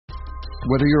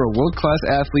Whether you're a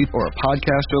world-class athlete or a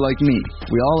podcaster like me,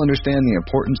 we all understand the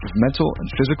importance of mental and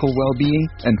physical well-being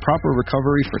and proper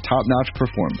recovery for top-notch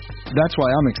performance. That's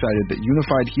why I'm excited that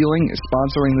Unified Healing is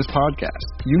sponsoring this podcast.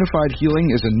 Unified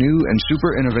Healing is a new and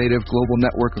super innovative global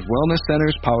network of wellness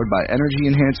centers powered by Energy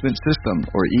Enhancement System,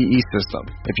 or EE System.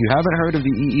 If you haven't heard of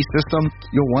the EE System,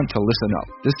 you'll want to listen up.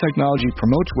 This technology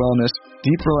promotes wellness,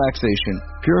 deep relaxation,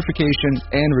 purification,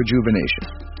 and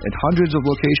rejuvenation. In hundreds of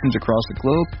locations across the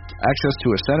globe, access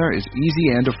to a center is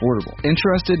easy and affordable.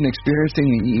 Interested in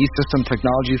experiencing the EE System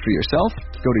technology for yourself?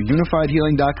 Go to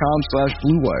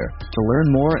unifiedhealing.com/bluewire to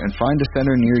learn more and find a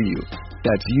center near you.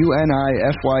 That's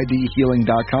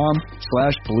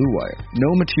unifydhealing.com/bluewire. No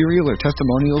material or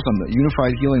testimonials on the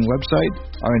Unified Healing website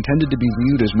are intended to be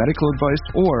viewed as medical advice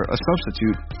or a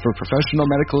substitute for professional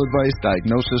medical advice,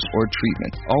 diagnosis, or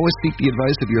treatment. Always seek the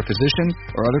advice of your physician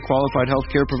or other qualified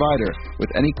healthcare provider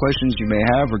with any questions you may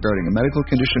have regarding a medical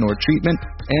condition or treatment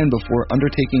and before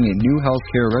undertaking a new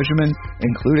healthcare regimen,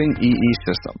 including EE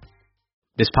System.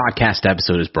 This podcast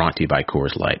episode is brought to you by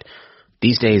Coors Light.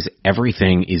 These days,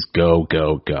 everything is go,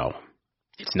 go, go.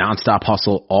 It's nonstop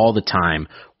hustle all the time.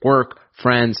 Work,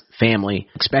 friends, family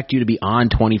expect you to be on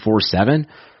 24/7.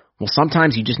 Well,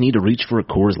 sometimes you just need to reach for a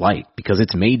Coors Light because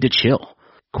it's made to chill.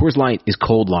 Coors Light is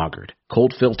cold lagered,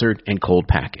 cold filtered, and cold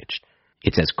packaged.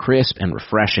 It's as crisp and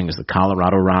refreshing as the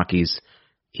Colorado Rockies.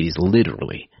 It is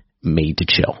literally made to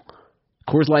chill.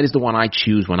 Coors Light is the one I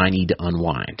choose when I need to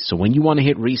unwind. So when you want to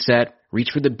hit reset,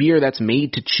 reach for the beer that's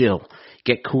made to chill.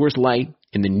 Get Coors Light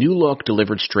in the new look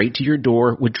delivered straight to your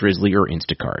door with Drizzly or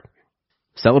Instacart.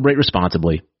 Celebrate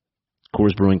responsibly.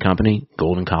 Coors Brewing Company,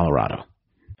 Golden, Colorado.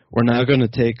 We're now going to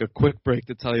take a quick break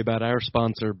to tell you about our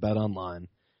sponsor, BetOnline.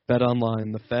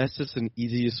 BetOnline, the fastest and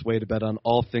easiest way to bet on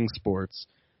all things sports.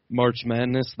 March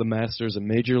Madness, the Masters, and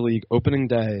Major League Opening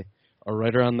Day are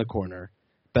right around the corner.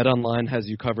 BetOnline has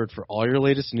you covered for all your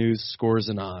latest news, scores,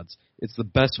 and odds. It's the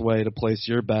best way to place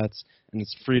your bets, and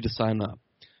it's free to sign up.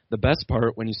 The best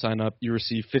part, when you sign up, you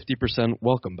receive 50%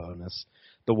 welcome bonus.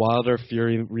 The Wilder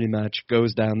Fury rematch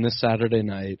goes down this Saturday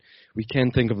night. We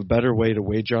can't think of a better way to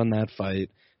wager on that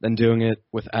fight than doing it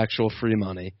with actual free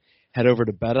money. Head over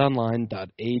to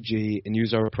betonline.ag and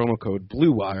use our promo code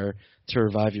BLUEWIRE to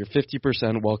revive your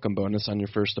 50% welcome bonus on your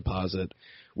first deposit.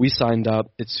 We signed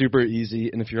up. It's super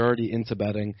easy, and if you're already into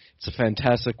betting, it's a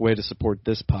fantastic way to support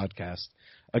this podcast.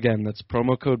 Again, that's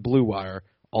promo code BLUEWIRE,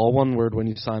 all one word when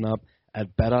you sign up,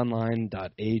 at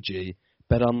betonline.ag.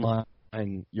 BetOnline,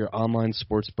 your online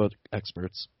sportsbook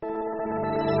experts.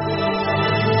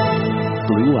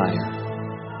 Blue Wire.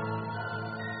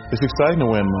 It's exciting to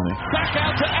win money. Back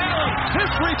out to Allen. His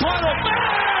three-pointer.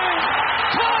 Bang!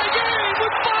 Tie game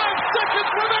with 5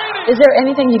 seconds remaining. Is there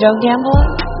anything you don't gamble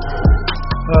on?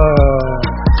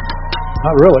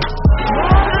 Not really.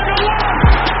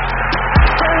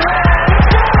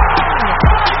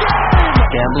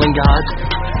 Gambling gods,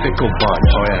 fickle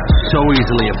bunch. Oh, yeah. So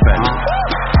easily offended.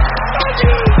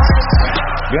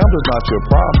 Gambling's not your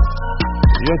problem.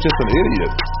 You're just an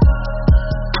idiot.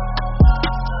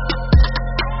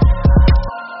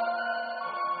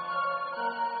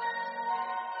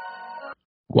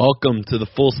 Welcome to the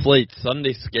Full Slate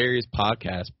Sunday Scaries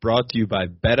podcast, brought to you by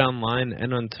BetOnline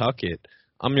and Untuckit.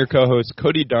 I'm your co-host,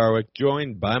 Cody Darwick,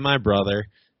 joined by my brother,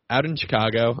 out in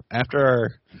Chicago, after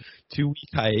our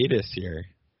 2-week hiatus here,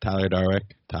 Tyler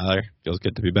Darwick. Tyler, feels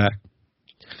good to be back.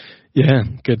 Yeah,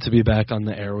 good to be back on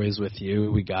the airways with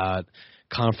you. We got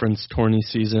conference tourney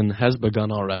season has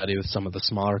begun already with some of the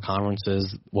smaller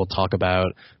conferences. We'll talk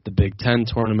about the Big Ten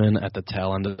tournament at the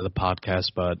tail end of the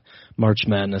podcast, but March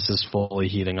Madness is fully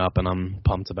heating up, and I'm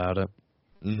pumped about it.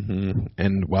 Mm-hmm.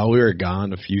 And while we were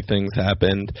gone, a few things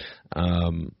happened.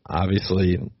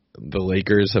 Obviously, the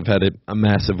Lakers have had a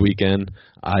massive weekend.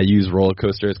 IU's roller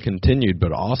coaster has continued,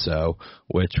 but also,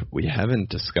 which we haven't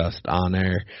discussed on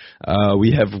air,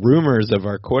 we have rumors of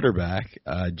our quarterback,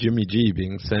 Jimmy G,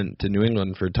 being sent to New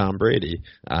England for Tom Brady,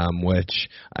 which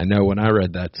I know when I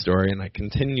read that story, and I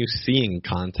continue seeing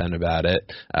content about it,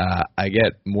 I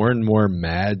get more and more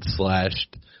mad /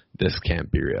 this can't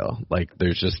be real. Like,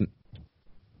 there's just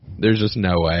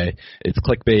no way. It's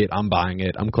clickbait. I'm buying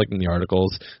it. I'm clicking the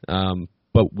articles.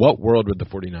 But what world would the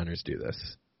 49ers do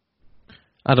this?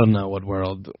 I don't know what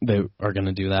world they are going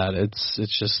to do that.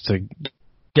 It's just to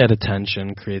get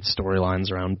attention, create storylines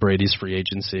around Brady's free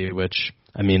agency, which,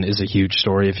 I mean, is a huge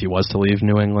story if he was to leave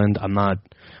New England. I'm not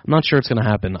sure it's going to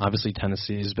happen. Obviously,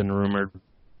 Tennessee has been rumored,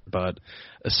 but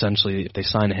essentially, if they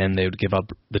sign him, they would give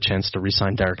up the chance to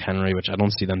re-sign Derrick Henry, which I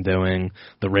don't see them doing.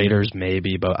 The Raiders,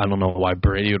 maybe, but I don't know why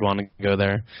Brady would want to go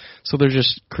there. So they're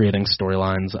just creating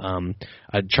storylines.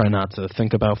 I try not to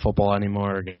think about football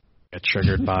anymore, get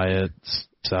triggered by it.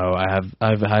 So I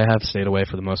have stayed away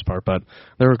for the most part, but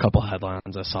there were a couple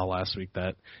headlines I saw last week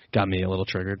that got me a little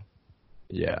triggered.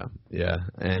 Yeah.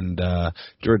 And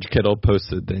George Kittle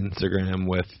posted the Instagram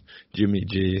with Jimmy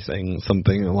G saying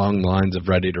something along the lines of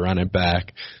ready to run it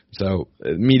back. So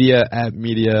media,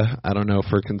 I don't know if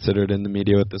we're considered in the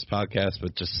media with this podcast,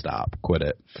 but just stop, quit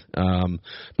it.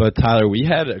 But Tyler, we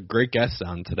had a great guest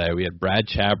on today. We had Brad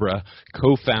Chabra,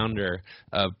 co-founder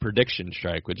of Prediction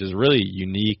Strike, which is a really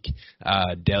unique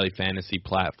daily fantasy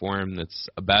platform that's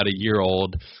about a year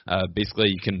old. Basically,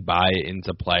 you can buy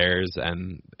into players,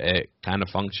 and it kind of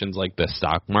functions like the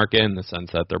stock market in the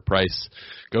sense that their price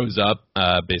goes up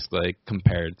basically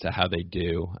compared to how they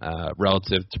do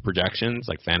relative to projections,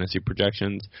 like fantasy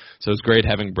projections. So it's great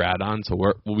having Brad on. So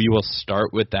we will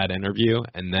start with that interview,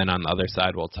 and then on the other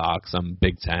side we'll talk some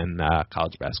Big Ten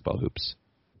college basketball hoops.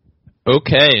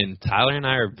 Okay, and Tyler and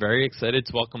I are very excited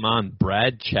to welcome on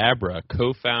Brad Chabra,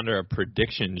 co-founder of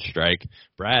Prediction Strike.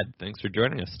 Brad, thanks for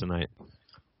joining us tonight.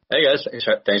 Hey guys,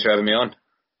 thanks for having me on.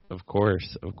 Of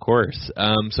course.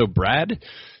 So Brad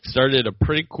started a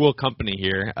pretty cool company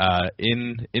here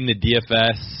in the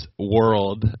DFS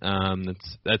world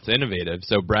that's innovative.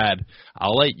 So Brad,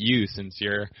 I'll let you, since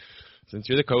you're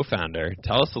the co-founder,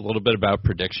 tell us a little bit about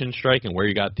Prediction Strike and where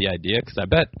you got the idea, because I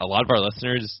bet a lot of our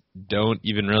listeners don't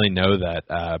even really know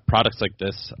that products like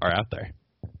this are out there.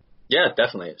 Yeah,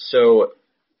 definitely. So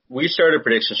we started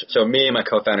Prediction. So me and my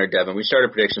co-founder Devin, we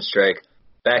started Prediction Strike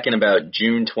back in about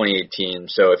June 2018.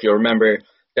 So if you'll remember,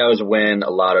 that was when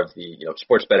a lot of the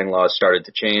sports betting laws started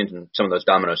to change and some of those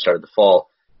dominoes started to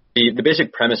fall. The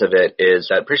basic premise of it is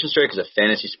that Prediction Strike is a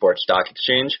fantasy sports stock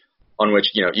exchange on which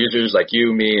users like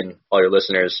you, me, and all your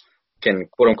listeners can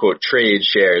quote unquote trade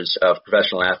shares of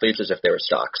professional athletes as if they were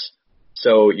stocks.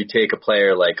 So you take a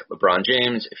player like LeBron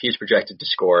James, if he's projected to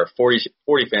score 40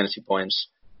 fantasy points,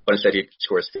 but instead he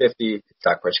scores 50, his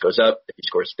stock price goes up. If he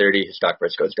scores 30, his stock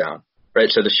price goes down. Right,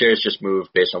 so the shares just move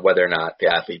based on whether or not the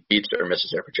athlete beats or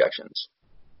misses their projections.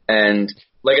 And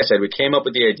like I said, we came up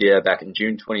with the idea back in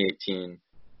June 2018.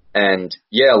 And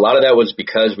yeah, a lot of that was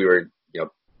because we were,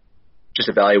 just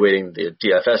evaluating the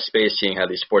DFS space, seeing how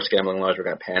these sports gambling laws were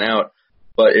going to pan out.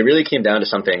 But it really came down to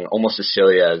something almost as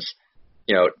silly as,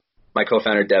 my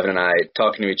co-founder Devin and I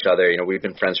talking to each other. We've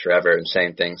been friends forever and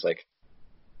saying things like,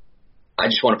 I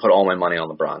just want to put all my money on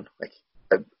LeBron. Like,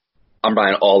 I'm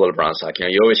buying all of LeBron stock.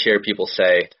 You always hear people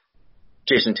say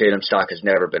Jason Tatum's stock has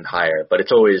never been higher, but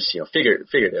it's always,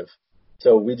 figurative.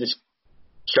 So we just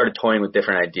started toying with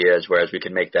different ideas, whereas we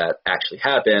could make that actually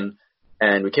happen.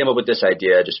 And we came up with this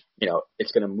idea, just,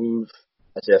 it's going to move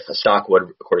as if a stock would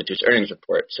according to its earnings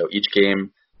report. So each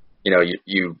game,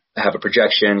 you have a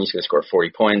projection, he's going to score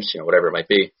 40 points, whatever it might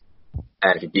be.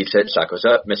 And if he beats it, stock goes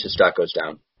up, misses, stock goes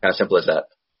down. Kind of simple as that.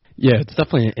 Yeah, it's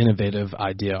definitely an innovative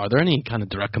idea. Are there any kind of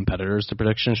direct competitors to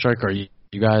Prediction Strike, or are you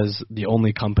guys the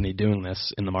only company doing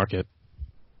this in the market?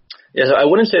 Yeah, so I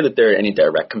wouldn't say that there are any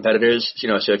direct competitors.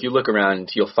 So if you look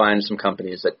around, you'll find some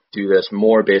companies that do this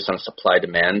more based on a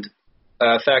supply-demand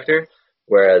factor,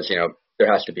 whereas,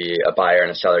 there has to be a buyer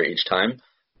and a seller each time,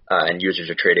 and users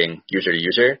are trading user to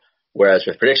user. Whereas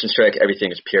with Prediction Strike,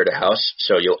 everything is peer to house,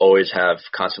 so you'll always have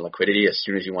constant liquidity. As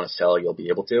soon as you want to sell, you'll be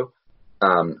able to.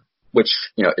 Which,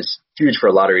 is huge for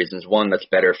a lot of reasons. One, that's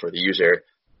better for the user.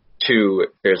 Two,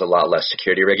 there's a lot less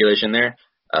security regulation there.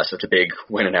 So it's a big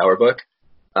win in our book.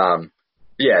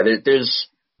 There's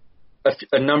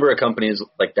a number of companies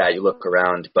like that you look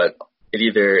around, but it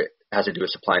either has to do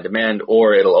with supply and demand,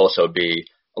 or it'll also be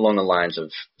along the lines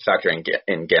of factoring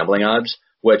in gambling odds,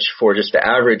 which for just the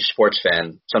average sports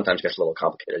fan sometimes gets a little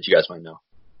complicated, as you guys might know.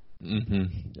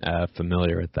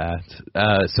 Familiar with that.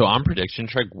 So on Prediction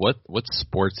Strike, what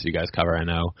sports do you guys cover? I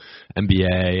know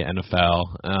NBA, NFL,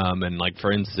 and like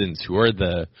for instance, who are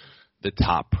the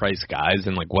top price guys,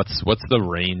 and like what's the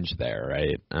range there,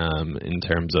 right? In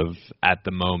terms of at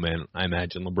the moment, I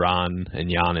imagine LeBron and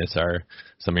Giannis are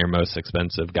some of your most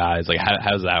expensive guys. Like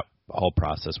how does that whole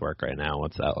process work right now?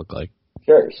 What's that look like?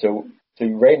 Sure. So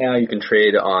right now you can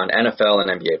trade on NFL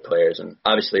and NBA players, and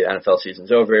obviously NFL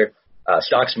season's over.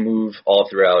 Stocks move all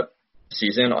throughout the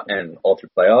season and all through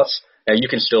playoffs. Now, you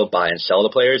can still buy and sell the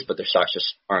players, but their stocks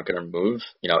just aren't going to move,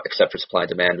 except for supply and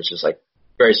demand, which is like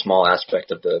a very small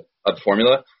aspect of the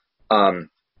formula.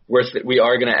 We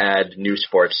are going to add new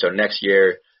sports. So next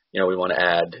year, we want to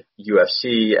add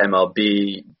UFC,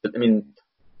 MLB. I mean,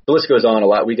 the list goes on a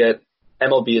lot.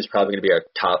 MLB is probably going to be our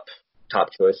top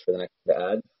choice for the next to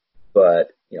add, but,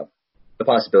 the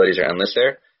possibilities are endless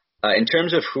there. In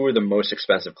terms of who are the most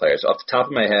expensive players, off the top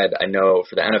of my head, I know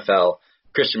for the NFL,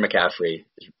 Christian McCaffrey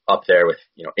is up there with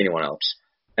anyone else.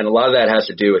 And a lot of that has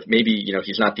to do with maybe,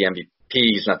 he's not the MVP,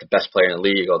 he's not the best player in the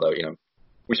league, although,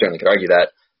 we certainly could argue that.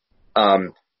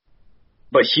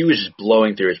 But he was just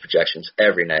blowing through his projections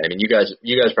every night. I mean, you guys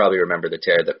probably remember the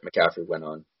tear that McCaffrey went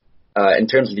on. In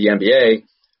terms of the NBA,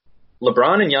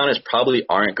 LeBron and Giannis probably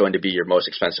aren't going to be your most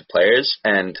expensive players.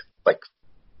 And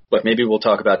look, maybe we'll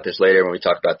talk about this later when we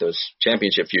talk about those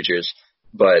championship futures,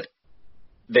 but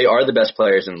they are the best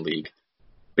players in the league.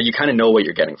 But you kind of know what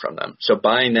you're getting from them. So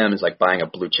buying them is like buying a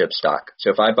blue chip stock.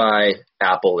 So if I buy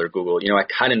Apple or Google, I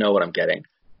kind of know what I'm getting.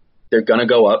 They're going to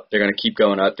go up. They're going to keep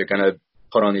going up. They're going to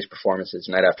put on these performances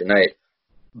night after night.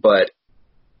 But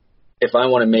if I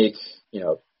want to make,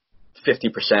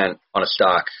 50% on a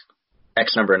stock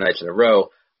X number of nights in a row,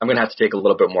 I'm going to have to take a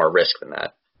little bit more risk than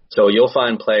that. So you'll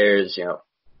find players,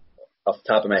 off the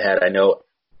top of my head, I know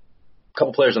a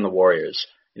couple players on the Warriors,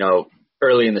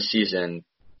 early in the season,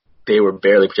 they were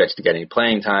barely projected to get any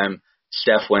playing time.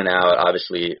 Steph went out.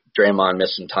 Obviously, Draymond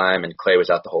missed some time, and Klay was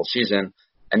out the whole season.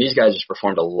 And these guys just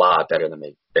performed a lot better than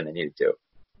they needed to.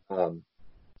 So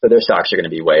their stocks are going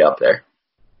to be way up there.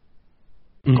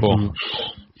 Cool.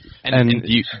 And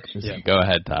you go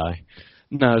ahead, Ty.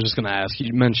 No, I was just going to ask.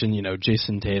 You mentioned,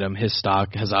 Jason Tatum. His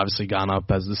stock has obviously gone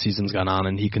up as the season's gone on,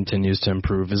 and he continues to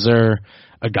improve. Is there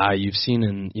a guy you've seen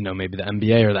in, maybe the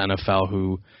NBA or the NFL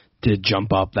who did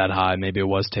jump up that high? Maybe it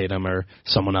was Tatum or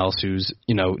someone else who's,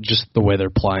 just the way they're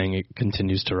playing, it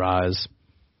continues to rise.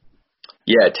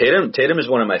 Yeah, Tatum is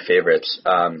one of my favorites.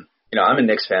 I'm a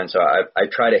Knicks fan, so I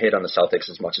try to hate on the Celtics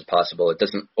as much as possible. It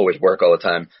doesn't always work all the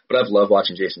time, but I've loved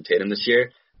watching Jason Tatum this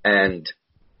year. And,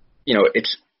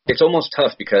 it's almost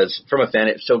tough because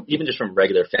so even just from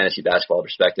regular fantasy basketball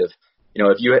perspective,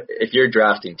 if you're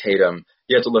drafting Tatum,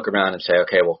 you have to look around and say,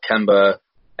 okay, well, Kemba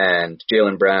and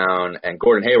Jaylen Brown and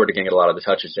Gordon Hayward are going to get a lot of the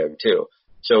touches there too.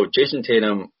 So Jason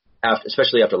Tatum,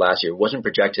 especially after last year, wasn't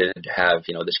projected to have,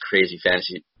 this crazy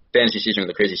fantasy season,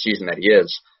 the crazy season that he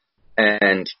is.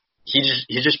 And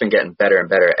he's just been getting better and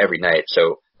better every night.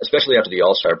 So especially after the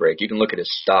All-Star break, you can look at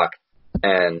his stock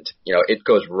and, it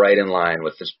goes right in line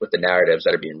with the narratives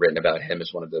that are being written about him as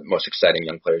one of the most exciting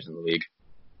young players in the league.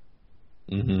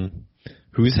 Mm-hmm.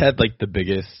 Who's had the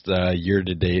biggest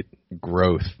year-to-date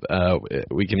growth?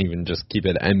 We can even just keep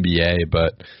it NBA,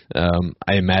 but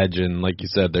I imagine, like you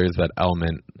said, there's that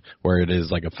element where it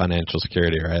is like a financial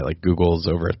security, right? Like Google's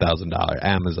over $1,000,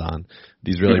 Amazon,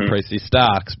 these really pricey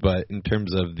stocks. But in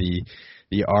terms of the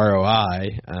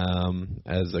ROI,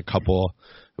 as a couple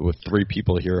with 3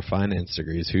 people here with finance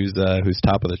degrees, who's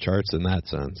top of the charts in that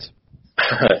sense?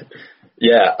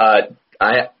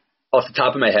 Off the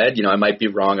top of my head, I might be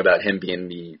wrong about him being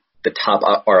the top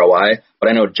ROI, but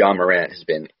I know John Morant has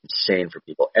been insane for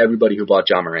people. Everybody who bought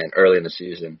John Morant early in the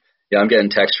season, I'm getting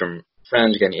texts from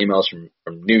friends, getting emails from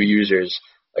new users,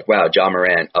 like, wow, John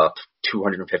Morant up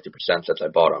 250% since I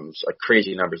bought him. It's like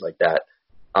crazy numbers like that.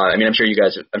 I'm sure you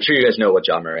guys know what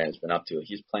John Morant has been up to.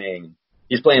 He's playing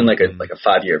like a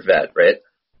 5-year vet, right?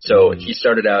 So he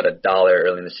started out $1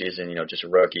 early in the season, just a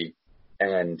rookie,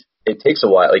 and it takes a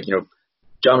while.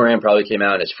 John Morant probably came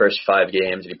out in his first 5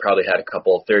 games, and he probably had a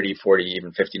couple 30, 40,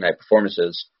 even 50-night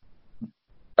performances,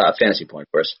 fantasy point,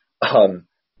 of course.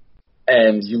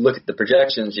 And you look at the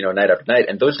projections, night after night,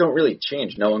 and those don't really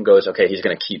change. No one goes, okay, he's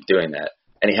going to keep doing that,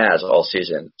 and he has all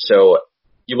season. So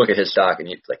you look at his stock, and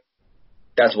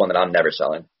that's one that I'm never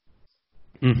selling.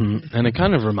 Mm-hmm. And it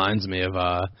kind of reminds me of,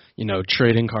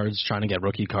 trading cards, trying to get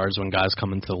rookie cards when guys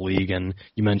come into the league. And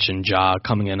you mentioned Ja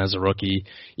coming in as a rookie.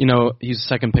 He's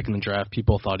second pick in the draft.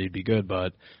 People thought he'd be good,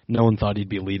 but no one thought he'd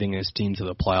be leading his team to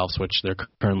the playoffs, which they're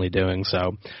currently doing.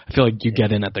 So I feel like you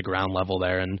get in at the ground level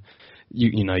there, and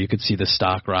you could see the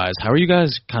stock rise. How are you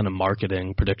guys kind of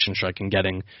marketing Prediction Strike and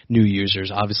getting new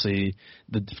users? Obviously,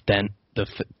 the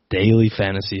daily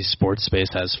fantasy sports space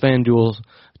has FanDuel,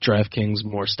 DraftKings,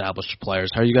 more established players.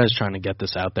 How are you guys trying to get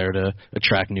this out there to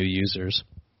attract new users?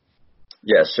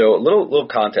 Yeah, so a little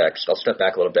context. I'll step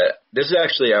back a little bit. This is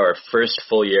actually our first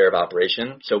full year of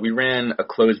operation. So we ran a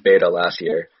closed beta last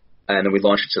year, and then we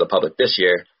launched it to the public this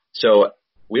year. So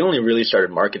we only really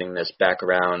started marketing this back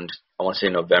around, I want to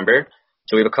say, November.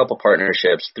 So we have a couple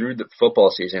partnerships. Through the football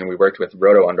season, we worked with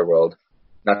Roto Underworld.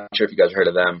 Not sure if you guys heard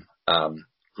of them.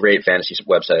 Great fantasy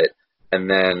website. And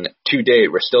then to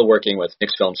date, we're still working with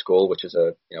Knicks Film School, which is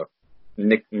a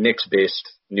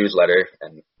Knicks-based newsletter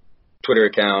and Twitter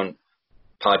account,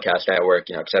 podcast network,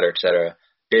 et cetera, et cetera.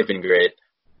 They've been great.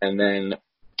 And then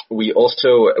we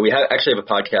actually have a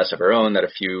podcast of our own that a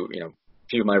few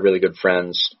of my really good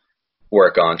friends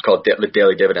work on. It's called the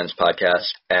Daily Dividends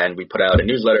Podcast, and we put out a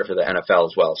newsletter for the NFL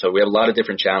as well. So we have a lot of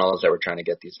different channels that we're trying to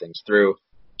get these things through,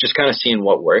 just kind of seing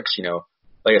what works.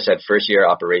 Like I said, first year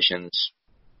operations,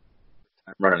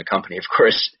 running a company, of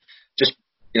course, just,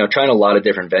 trying a lot of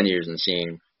different venues and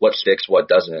seeing what sticks, what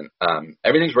doesn't.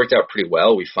 Everything's worked out pretty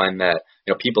well. We find that,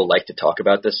 people like to talk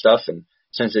about this stuff, and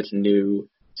since it's new,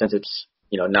 since it's,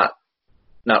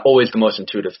 not always the most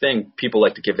intuitive thing, people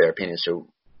like to give their opinions. So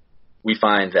we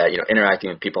find that, interacting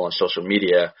with people on social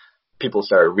media, people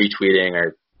start retweeting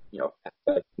or,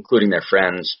 including their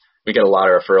friends. We get a lot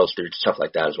of referrals through stuff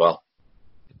like that as well.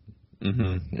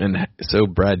 Mm-hmm. And so,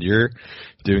 Brad, you're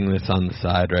doing this on the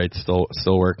side, right? Still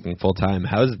working full time.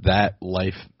 How's that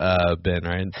life been,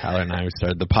 right? Tyler and I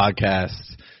started the podcast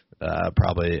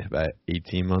probably about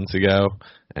 18 months ago,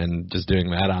 and just doing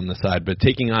that on the side. But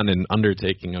taking on an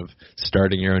undertaking of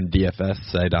starting your own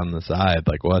DFS site on the side,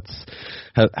 like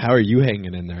how are you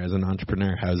hanging in there as an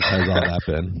entrepreneur? How's all that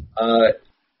been?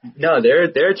 No, there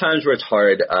are times where it's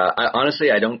hard.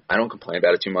 I don't complain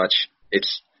about it too much.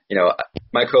 It's,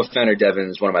 my co-founder Devin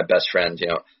is one of my best friends.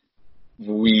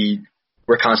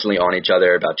 We're constantly on each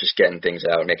other about just getting things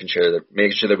out, making sure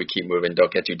that we keep moving,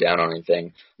 don't get too down on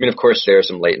anything. I mean, of course, there are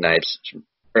some late nights, some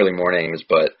early mornings,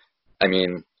 but I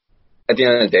mean, at the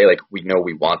end of the day, like, we know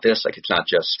we want this. Like, it's not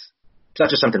just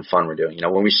something fun we're doing.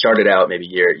 When we started out maybe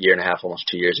year and a half, almost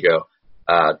 2 years ago,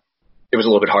 it was a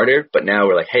little bit harder, but now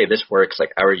we're like, hey, this works.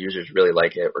 Like, our users really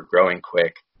like it. We're growing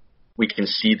quick. We can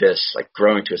see this like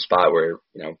growing to a spot where,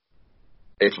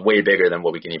 it's way bigger than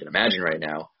what we can even imagine right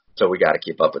now. So we got to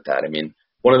keep up with that. I mean,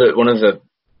 one of the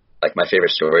like my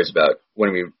favorite stories about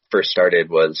when we first started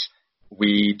was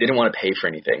we didn't want to pay for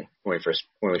anything when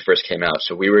we first came out.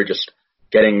 So we were just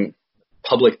getting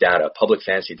public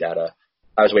fantasy data.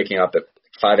 I was waking up at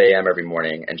 5 a.m. every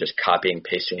morning and just copying,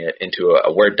 pasting it into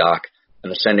a Word doc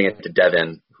and then sending it to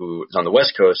Devin, who is on the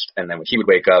West Coast. And then when he would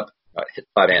wake up at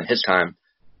 5 a.m. his time,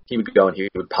 he would go and he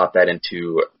would pop that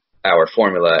into our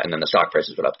formula, and then the stock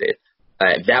prices would update.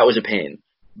 That was a pain,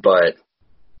 but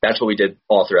that's what we did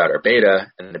all throughout our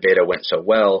beta, and the beta went so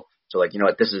well. So, like,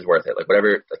 this is worth it. Like,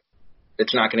 whatever,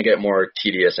 it's not going to get more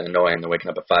tedious and annoying than waking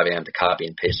up at 5 a.m. to copy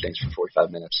and paste things for 45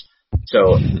 minutes.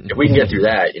 So if we can get through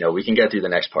that, we can get through the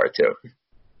next part too.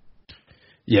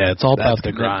 Yeah, it's all about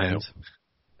the grind.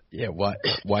 Yeah,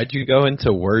 why'd you go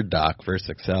into Word doc versus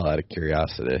Excel out of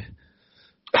curiosity?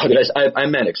 Oh, I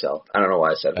meant Excel. I don't know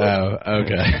why I said that. Oh,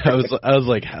 okay. I was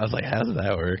like, how does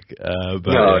that work?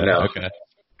 But no. Okay.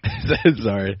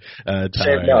 Sorry,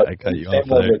 Tyler, I cut you off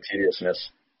there. Same tediousness.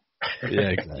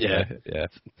 Yeah, exactly. Yeah.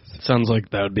 Sounds like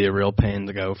that would be a real pain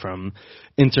to go from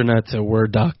internet to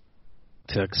Word doc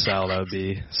to Excel. That would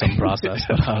be some process.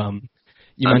 But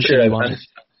I'm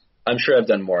sure I've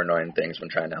done more annoying things when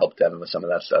trying to help Devin with some of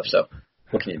that stuff. So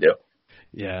what can you do?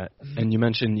 Yeah, and you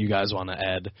mentioned you guys want to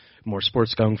add more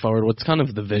sports going forward. What's kind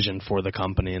of the vision for the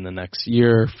company in the next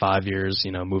year, 5 years,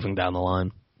 moving down the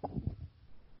line?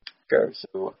 Sure.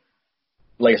 So,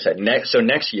 like I said,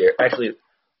 next year, actually,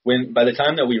 by the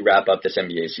time that we wrap up this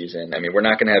NBA season, I mean, we're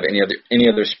not going to have any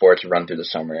other sports run through the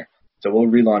summer. So we'll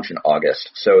relaunch in August.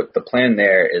 So the plan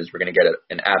there is we're going to get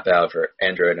an app out for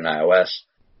Android and iOS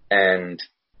and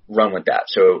run with that.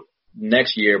 So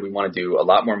next year, we want to do a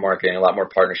lot more marketing, a lot more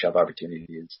partnership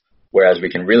opportunities, whereas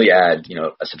we can really add,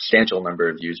 a substantial number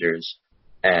of users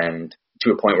and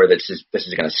to a point where this is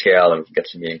going to scale and we can get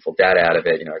some meaningful data out of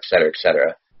it, et cetera, et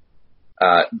cetera.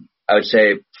 I would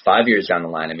say 5 years down the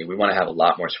line, I mean, we want to have a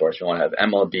lot more sports. We want to have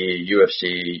MLB,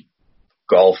 UFC,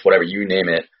 golf, whatever, you name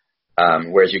it,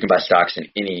 whereas you can buy stocks in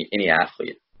any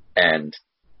athlete. And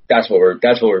that's what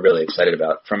we're really excited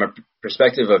about. From a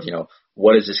perspective of,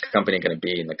 what is this company going to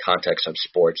be in the context of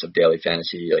sports, of daily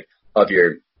fantasy, like of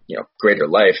your, greater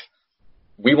life?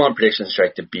 We want Prediction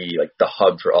Strike to be like the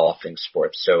hub for all things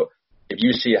sports. So if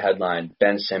you see a headline,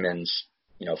 Ben Simmons,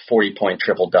 40-point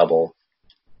triple-double,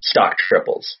 stock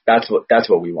triples, that's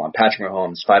what we want. Patrick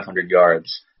Mahomes, 500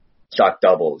 yards, stock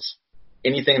doubles.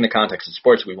 Anything in the context of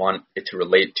sports, we want it to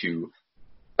relate to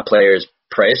a player's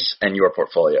price and your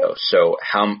portfolio. So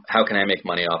how can I make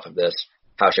money off of this?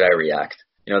 How should I react?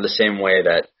 The same way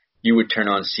that you would turn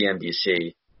on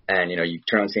CNBC and, you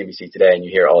turn on CNBC today and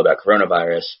you hear all about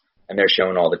coronavirus and they're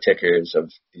showing all the tickers of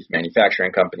these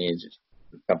manufacturing companies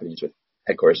with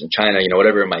headquarters in China,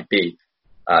 whatever it might be.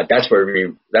 That's where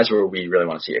we really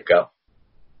want to see it go.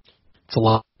 It's a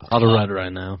lot of red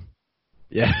right now.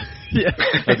 Yeah.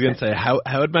 I was going to say,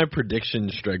 how would my Prediction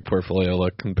Strike portfolio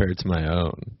look compared to my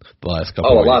own the last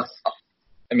couple of weeks? A lot.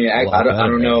 I mean, I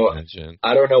don't know.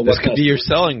 I don't know. This could be your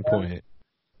selling point.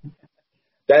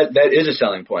 That is a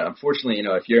selling point. Unfortunately,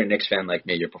 if you're a Knicks fan like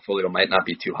me, your portfolio might not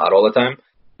be too hot all the time.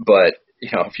 But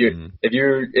if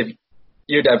you're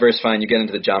diversifying, you get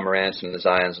into the John Morants and the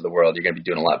Zions of the world, you're going to be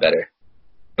doing a lot better.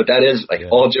 But that is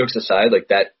all jokes aside, like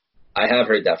that. I have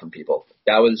heard that from people.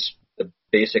 That was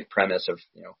basic premise of,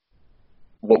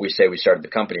 what we say we started the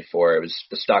company for. It was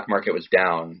the stock market was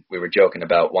down. We were joking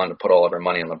about wanting to put all of our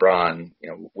money in LeBron.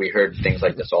 We heard things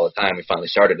like this all the time. We finally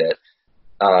started it.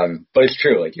 But it's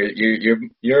true. Like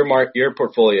your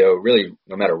portfolio really,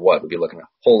 no matter what, would be looking a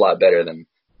whole lot better than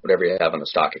whatever you have on the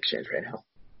stock exchange right now.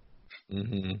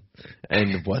 Mm-hmm.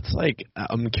 And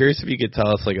I'm curious if you could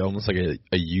tell us almost like a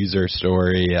user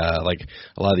story, like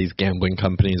a lot of these gambling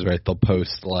companies, right? They'll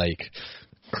post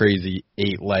crazy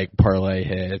 8-leg parlay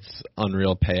hits,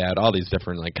 unreal payout, all these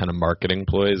different kind of marketing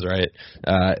ploys, right?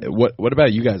 What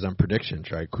about you guys on predictions,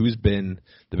 right? Who's been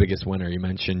the biggest winner? You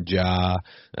mentioned Ja,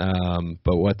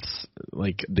 but what's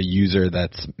the user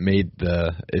that's made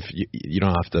if you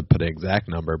don't have to put an exact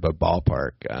number, but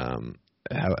ballpark? How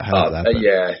has that been?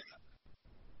 Yeah.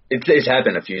 It's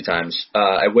happened a few times.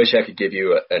 I wish I could give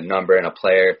you a number and a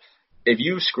player. If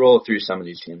you scroll through some of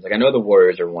these teams, I know the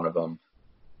Warriors are one of them,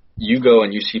 you go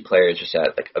and you see players just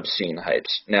at obscene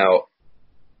heights. Now,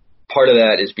 part of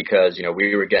that is because,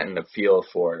 we were getting a feel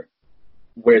for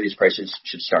where these prices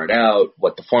should start out,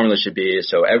 what the formula should be.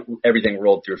 So everything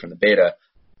rolled through from the beta.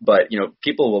 But,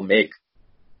 people will make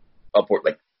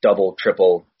upward, double,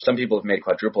 triple. Some people have made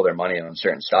quadruple their money on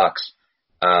certain stocks.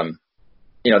 That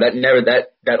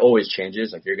always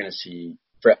changes. You're going to see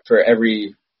for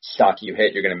every stock you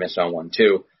hit, you're going to miss on one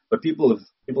too. But people have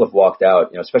walked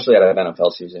out, especially out of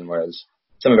NFL season, whereas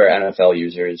some of our NFL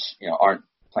users, aren't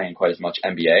playing quite as much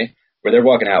NBA, where they're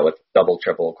walking out with double,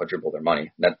 triple, quadruple their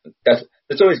money.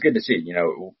 That's always good to see,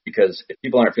 because if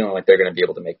people aren't feeling like they're going to be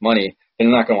able to make money, then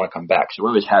they're not going to want to come back. So we're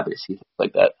always happy to see things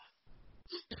like that.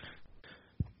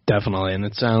 Definitely, and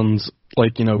it sounds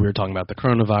like, we were talking about the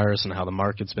coronavirus and how the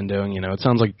market's been doing. It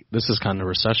sounds like this is kind of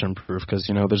recession-proof because,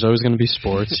 there's always going to be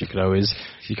sports. You could always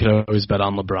bet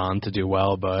on LeBron to do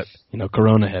well, but,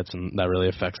 Corona hits and that really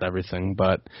affects everything.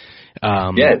 But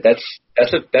yeah, that's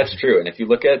true. And if you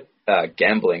look at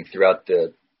gambling throughout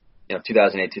the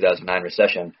 2008-2009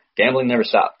 recession, gambling never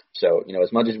stopped. So,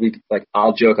 as much as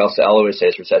I'll always say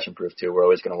it's recession-proof too. We're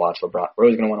always going to watch LeBron. We're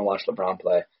always going to want to watch LeBron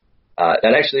play.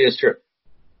 That actually is true.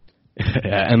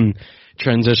 Yeah, and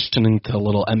transitioning to a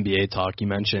little NBA talk, you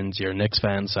mentioned you're a Knicks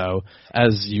fan, so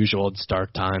as usual, it's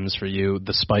dark times for you.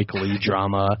 The Spike Lee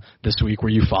drama this week, were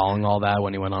you following all that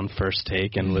when he went on First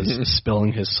Take and was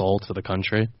spilling his soul to the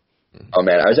country? Oh,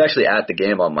 man, I was actually at the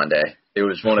game on Monday. It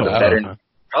was one of the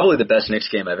probably the best Knicks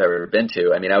game I've ever been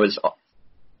to. I mean,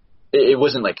 it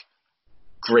wasn't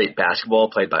great basketball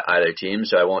played by either team,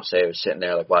 so I won't say I was sitting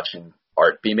there watching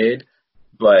art be made.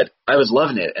 But I was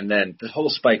loving it, and then the whole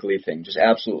Spike Lee thing just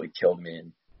absolutely killed me.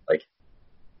 And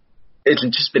it's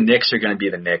just the Knicks are going to be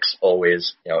the Knicks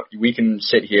always. We can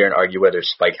sit here and argue whether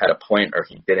Spike had a point or if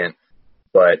he didn't,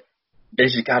 but they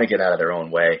just got to get out of their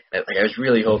own way. I was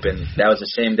really hoping that was the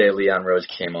same day Leon Rose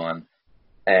came on,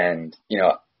 and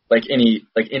any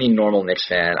normal Knicks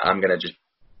fan, I'm gonna just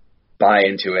buy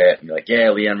into it and be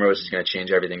yeah, Leon Rose is going to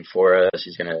change everything for us.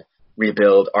 He's going to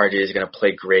rebuild. RJ is going to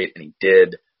play great, and he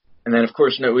did. And then, of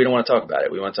course, no, we don't want to talk about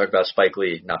it. We want to talk about Spike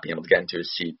Lee not being able to get into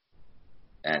his seat,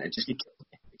 and it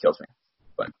kills me.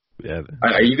 But yeah,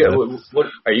 are you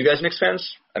guys Knicks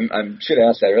fans? I should have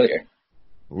asked that earlier.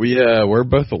 We're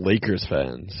both Lakers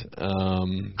fans.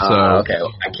 Okay.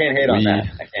 Well, I can't hate on that.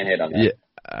 Yeah,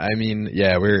 I mean,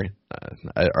 yeah,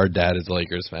 our dad is a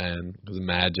Lakers fan. It was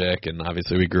Magic, and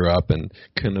obviously we grew up and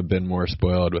couldn't have been more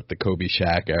spoiled with the Kobe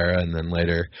Shaq era, and then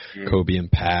later Kobe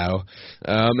and Pau.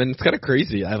 And it's kind of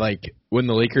crazy. When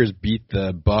the Lakers beat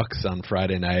the Bucks on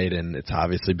Friday night, and it's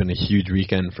obviously been a huge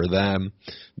weekend for them.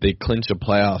 They clinched the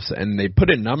playoffs, and they put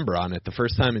a number on it the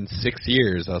first time in 6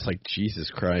 years. I was like, Jesus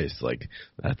Christ,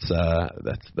 that's a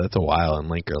while in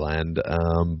Lakerland.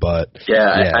 But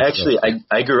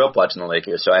I grew up watching the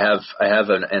Lakers, so I have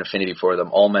an affinity for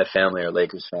them. All my family are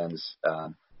Lakers fans.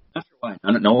 Not sure why.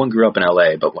 No one grew up in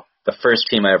LA, but the first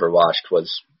team I ever watched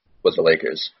was the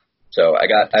Lakers. So I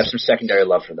have some secondary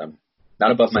love for them. Not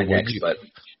above my Knicks, but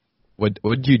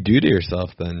what did you do to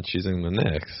yourself then choosing the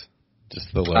Knicks?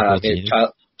 Just the local team?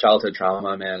 Childhood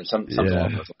trauma, man. Something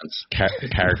along those lines.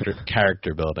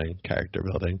 Character building.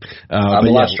 I'm a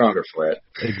lot stronger for it.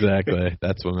 Exactly.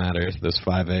 That's what matters. Those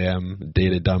 5 a.m.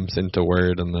 data dumps into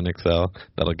Word and then Excel.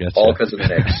 That'll get all because of the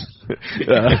Knicks.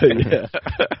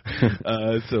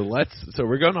 So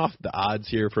we're going off the odds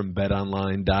here from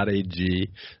betonline.ag,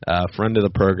 friend of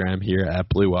the program here at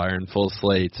Blue Wire and Full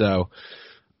Slate. So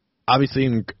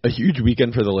obviously, a huge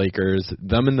weekend for the Lakers.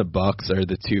 Them and the Bucks are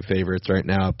the two favorites right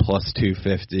now at plus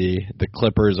 250. The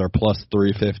Clippers are plus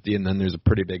 350, and then there's a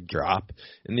pretty big drop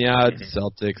in the odds.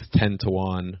 Celtics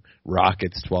 10-1,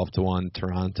 Rockets 12-1,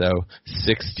 Toronto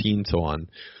 16-1.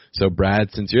 So,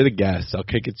 Brad, since you're the guest, I'll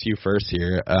kick it to you first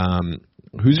here.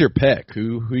 Who's your pick?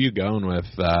 Who you going with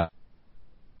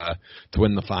to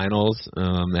win the finals?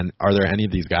 And are there any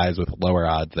of these guys with lower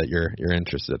odds that you're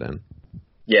interested in?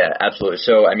 Yeah, absolutely.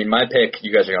 So, I mean, my pick,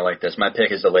 you guys are going to like this. My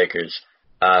pick is the Lakers.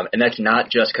 And that's not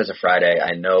just because of Friday.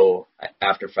 I know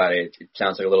after Friday it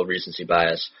sounds like a little recency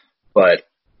bias, but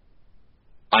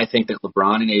I think that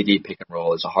LeBron and AD pick and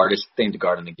roll is the hardest thing to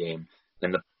guard in the game.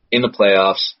 In the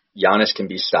playoffs, Giannis can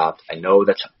be stopped. I know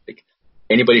that's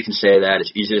anybody can say that.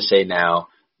 It's easy to say now,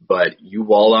 but you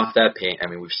wall off that paint. I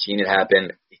mean, we've seen it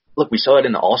happen. Look, we saw it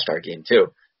in the All-Star game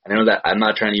too. I know that I'm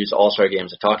not trying to use the All-Star game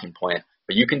as a talking point,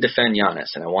 but you can defend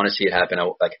Giannis, and I want to see it happen.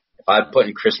 If I put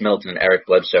in Chris Middleton and Eric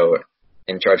Bledsoe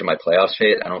in charge of my playoffs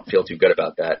fate, I don't feel too good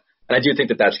about that. And I do think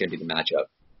that that's going to be the matchup.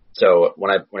 So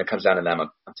when it comes down to them,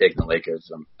 I'm taking the Lakers.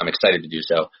 I'm excited to do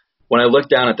so. When I look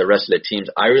down at the rest of the teams,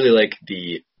 I really like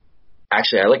the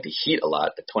Heat a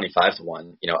lot at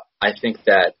 25-1. I think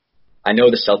that I know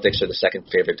the Celtics are the second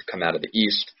favorite to come out of the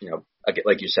East,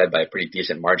 like you said, by a pretty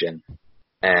decent margin.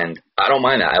 And I don't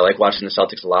mind that. I like watching the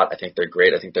Celtics a lot. I think they're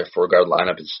great. I think their four-guard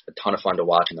lineup is a ton of fun to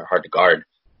watch, and they're hard to guard.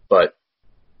 But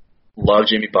love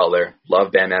Jimmy Butler,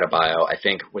 love Bam Adebayo. I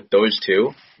think with those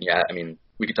two,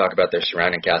 we could talk about their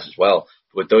surrounding cast as well.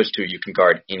 But with those two, you can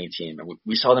guard any team. And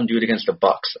we saw them do it against the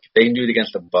Bucks. If they can do it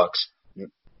against the Bucks,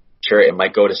 sure, it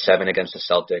might go to 7 against the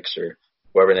Celtics or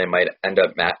whoever they might end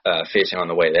up facing on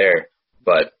the way there.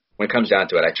 But when it comes down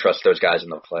to it, I trust those guys in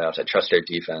the playoffs. I trust their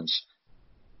defense.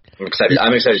 I'm excited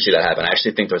to see that happen. I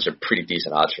actually think those are pretty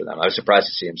decent odds for them. I was surprised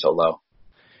to see them so low.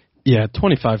 Yeah,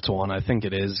 25-1. I think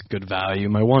it is good value.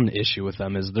 My one issue with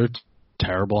them is they're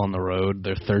terrible on the road.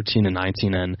 They're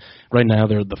 13-19, and right now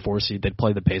they're the 4 seed. They'd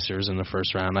play the Pacers in the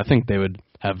first round. I think they would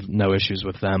have no issues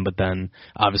with them, but then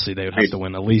obviously they would have to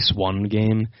win at least one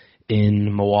game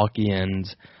in Milwaukee. And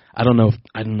I don't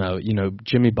know.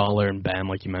 Jimmy Butler and Bam,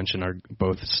 like you mentioned, are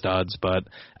both studs, but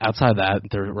outside of that,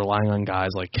 they're relying on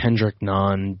guys like Kendrick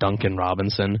Nunn, Duncan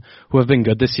Robinson, who have been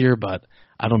good this year, but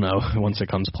I don't know once it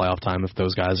comes playoff time if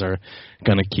those guys are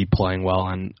going to keep playing well.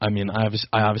 And I mean, I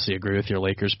obviously agree with your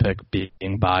Lakers pick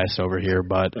being biased over here,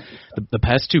 but the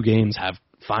past 2 games have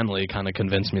finally kind of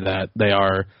convinced me that they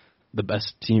are the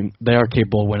best team. They are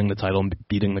capable of winning the title and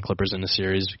beating the Clippers in the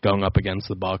series, going up against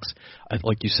the Bucks.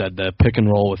 Like you said, the pick and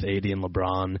roll with AD and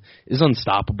LeBron is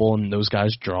unstoppable, and those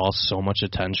guys draw so much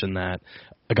attention that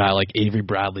a guy like Avery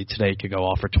Bradley today could go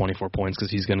off for 24 points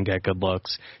because he's going to get good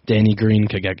looks. Danny Green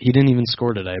he didn't even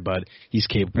score today, but he's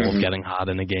capable of getting hot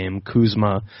in a game.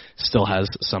 Kuzma still has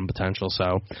some potential,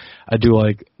 so I do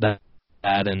like that.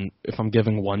 And if I'm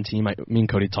giving one team, me and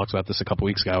Cody talked about this a couple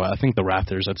weeks ago, I think the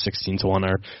Raptors at 16-1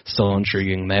 are still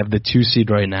intriguing. They have the 2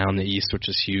 seed right now in the East, which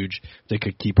is huge. They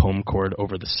could keep home court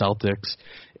over the Celtics,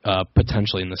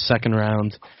 potentially in the second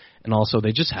round. And also,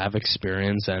 they just have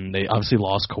experience, and they obviously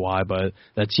lost Kawhi, but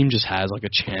that team just has like a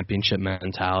championship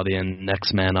mentality and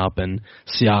next man up, and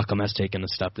Siakam has taken a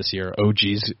step this year.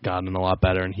 OG's gotten a lot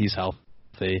better, and he's healthy.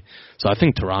 So I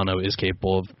think Toronto is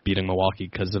capable of beating Milwaukee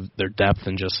because of their depth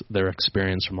and just their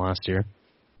experience from last year.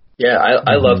 Yeah,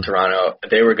 I love Toronto.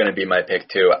 They were going to be my pick,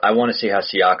 too. I want to see how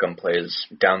Siakam plays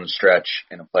down the stretch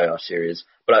in a playoff series.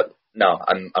 But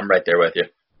I'm right there with you.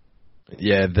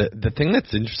 Yeah, the thing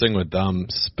that's interesting with them,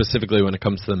 specifically when it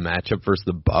comes to the matchup versus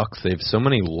the Bucks, they have so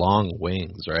many long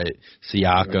wings, right?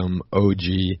 Siakam,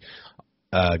 OG,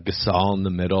 Gasol in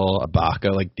the middle,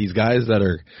 Ibaka, like these guys that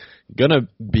are going to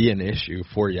be an issue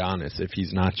for Giannis if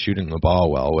he's not shooting the ball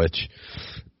well, which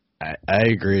I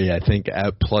agree. I think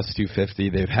at plus 250,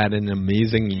 they've had an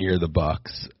amazing year, the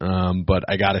Bucks, but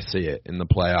I got to see it in the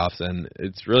playoffs, and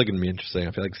it's really going to be interesting.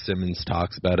 I feel like Simmons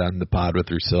talks about it on the pod with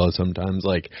Russillo sometimes.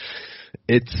 Like,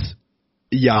 it's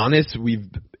Giannis,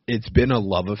 it's been a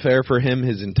love affair for him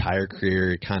his entire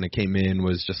career. It kind of came in,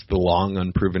 was just the long,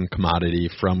 unproven commodity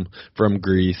from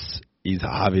Greece. He's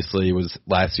obviously was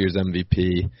last year's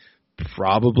MVP.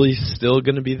 Probably still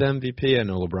going to be the MVP. I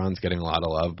know LeBron's getting a lot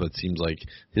of love, but it seems like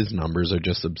his numbers are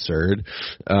just absurd.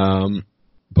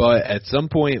 But at some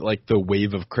point, like, the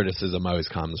wave of criticism always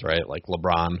comes, right? Like,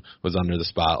 LeBron was under the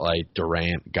spotlight.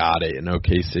 Durant got it in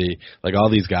OKC. Like, all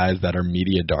these guys that are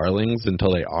media darlings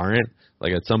until they aren't.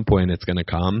 Like, at some point, it's going to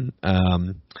come.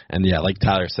 And, yeah, like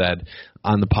Tyler said,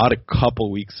 on the pod a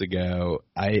couple weeks ago,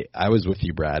 I was with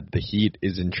you, Brad. The Heat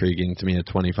is intriguing to me at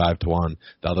 25-1.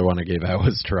 The other one I gave out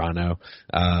was Toronto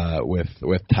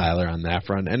with Tyler on that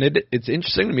front. And it's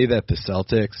interesting to me that the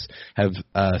Celtics have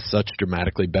such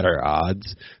dramatically better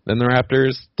odds than the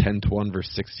Raptors, 10-1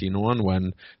 versus 16-1,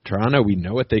 when Toronto, we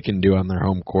know what they can do on their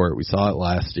home court. We saw it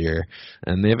last year.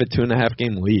 And they have a 2.5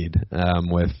 game lead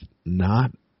with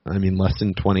not I mean,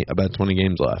 about 20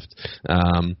 games left.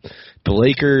 The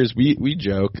Lakers, we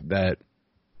joke that,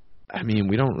 I mean,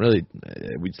 we don't really,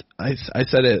 I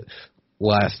said it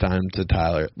last time to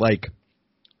Tyler, like,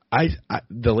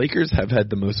 the Lakers have had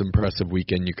the most impressive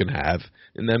weekend you can have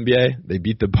in the NBA. They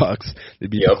beat the Bucks. They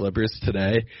beat the Clippers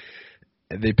today.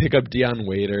 They pick up Dion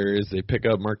Waiters. They pick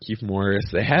up Markieff Morris.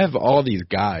 They have all these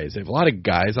guys. They have a lot of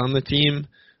guys on the team.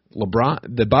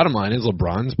 LeBron. The bottom line is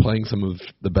LeBron's playing some of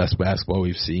the best basketball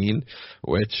we've seen,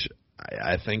 which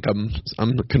I think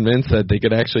I'm convinced that they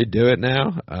could actually do it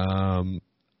now.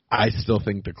 I still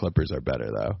think the Clippers are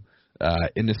better though.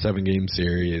 In a 7-game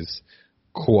series,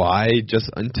 Kawhi, just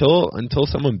until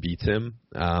someone beats him,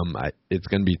 it's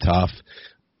going to be tough.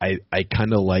 I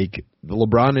kind of like the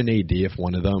LeBron and AD. If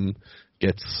one of them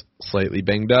gets slightly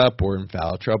banged up or in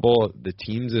foul trouble, the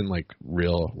team's in like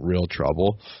real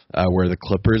trouble. Where the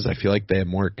Clippers, I feel like they have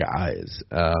more guys.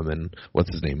 And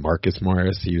what's his name, Marcus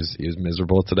Morris? He was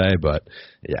miserable today, but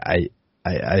yeah,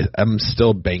 I'm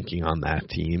still banking on that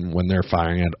team when they're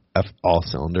firing at all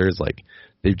cylinders. Like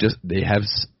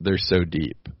they're so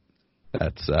deep.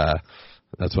 That's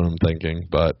what I'm thinking.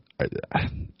 But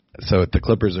so the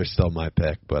Clippers are still my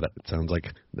pick, but it sounds like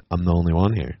I'm the only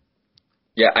one here.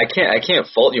 Yeah, I can't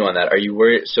fault you on that. Are you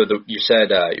worried? So you said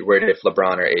you're worried if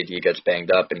LeBron or AD gets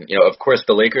banged up, and of course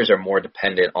the Lakers are more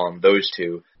dependent on those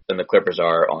two than the Clippers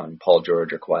are on Paul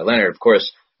George or Kawhi Leonard, of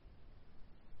course.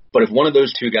 But if one of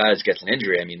those two guys gets an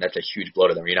injury, I mean that's a huge blow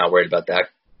to them. Are you not worried about that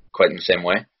quite in the same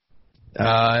way?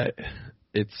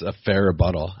 It's a fair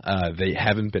rebuttal. They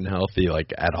haven't been healthy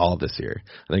like at all this year.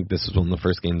 I think this is one of the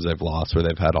first games they've lost where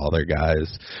they've had all their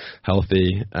guys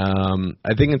healthy.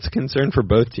 I think it's a concern for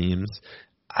both teams.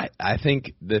 I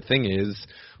think the thing is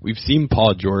we've seen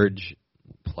Paul George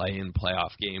play in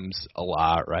playoff games a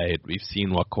lot, right? We've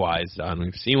seen what Kawhi's done.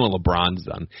 We've seen what LeBron's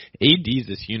done. AD's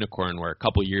this unicorn where a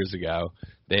couple years ago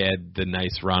they had the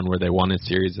nice run where they won a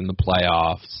series in the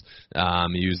playoffs.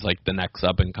 He was like the next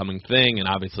up-and-coming thing, and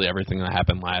obviously everything that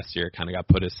happened last year kind of got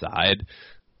put aside.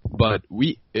 But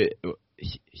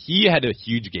he had a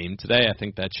huge game today. I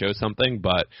think that shows something,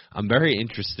 but I'm very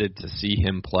interested to see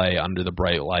him play under the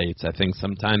bright lights. I think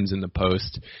sometimes in the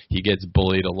post he gets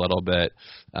bullied a little bit.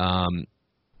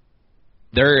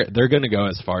 They're going to go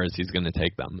as far as he's going to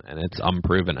take them, and it's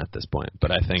unproven at this point.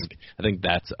 But I think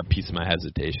that's a piece of my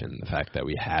hesitation, the fact that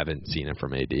we haven't seen it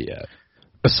from AD yet.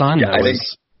 A sign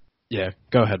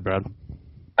go ahead, Brad.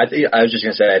 I was just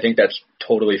going to say, I think that's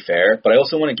totally fair, but I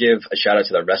also want to give a shout out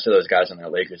to the rest of those guys on their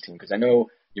Lakers team, because I know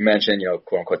you mentioned,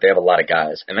 quote unquote, they have a lot of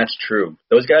guys, and that's true.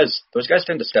 Those guys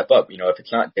tend to step up. If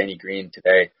it's not Danny Green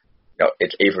today,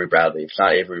 it's Avery Bradley. If it's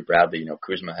not Avery Bradley,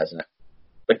 Kuzma hasn't.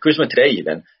 Like Kuzma today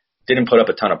even didn't put up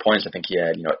a ton of points. I think he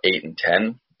had 8 and 10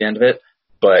 at the end of it.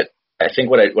 But I think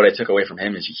what I took away from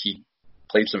him is he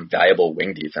played some valuable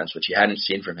wing defense, which you hadn't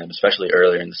seen from him, especially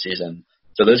earlier in the season.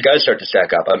 So those guys start to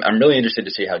stack up. I'm really interested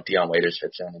to see how Dion Waiters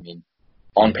fits in. I mean,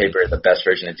 on paper, the best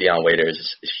version of Dion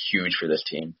Waiters is huge for this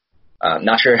team.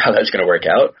 Not sure how that's going to work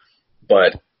out,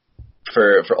 but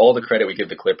for all the credit we give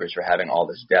the Clippers for having all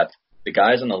this depth, the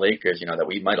guys on the Lakers, that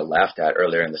we might have laughed at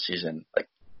earlier in the season, like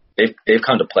they've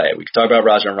come to play. We could talk about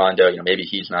Rajon Rondo. Maybe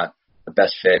he's not the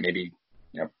best fit. Maybe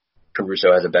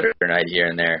Caruso has a better night here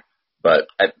and there. But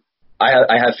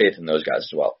I have faith in those guys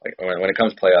as well. Like when it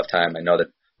comes to playoff time, I know that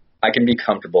I can be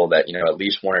comfortable that at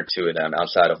least one or two of them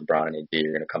outside of LeBron and AD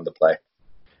are going to come to play.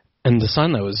 And the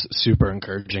sign that was super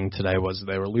encouraging today was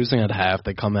they were losing at half.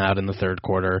 They come out in the third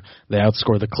quarter. They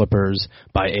outscore the Clippers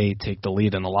by 8, take the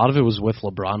lead. And a lot of it was with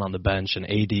LeBron on the bench and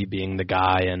AD being the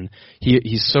guy. And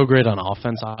he's so great on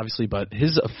offense, obviously, but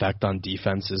his effect on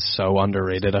defense is so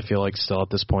underrated, I feel like, still at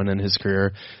this point in his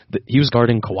career. He was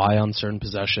guarding Kawhi on certain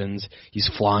possessions. He's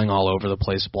flying all over the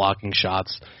place, blocking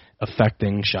shots,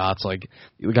 affecting shots. Like,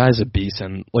 the guy's a beast.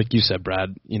 And like you said,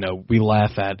 Brad, we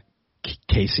laugh at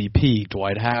KCP,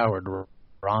 Dwight Howard,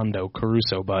 Rondo,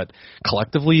 Caruso, but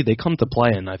collectively they come to play,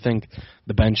 and I think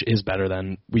the bench is better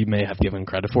than we may have given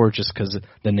credit for, just because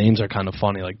the names are kind of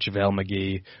funny, like JaVale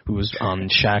McGee, who was on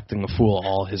Shaqting a Fool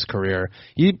all his career.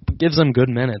 He gives them good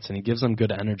minutes, and he gives them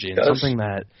good energy, and something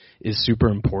that is super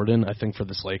important, I think, for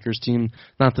this Lakers team.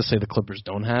 Not to say the Clippers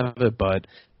don't have it, but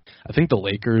I think the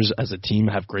Lakers as a team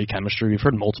have great chemistry. We've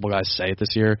heard multiple guys say it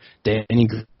this year. Danny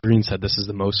Green said this is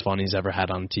the most fun he's ever had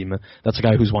on a team. That's a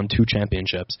guy who's won 2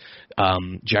 championships.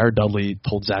 Jared Dudley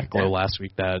told Zach Lowe last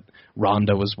week that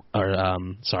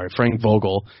Frank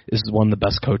Vogel is one of the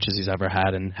best coaches he's ever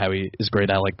had, and how he is great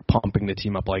at pumping the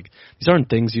team up. These aren't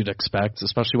things you'd expect,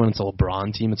 especially when it's a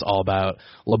LeBron team. It's all about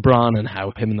LeBron and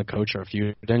how him and the coach are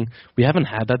feuding. We haven't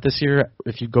had that this year.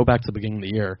 If you go back to the beginning of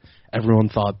the year, everyone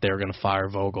thought they were going to fire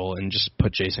Vogel and just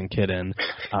put Jason Kidd in.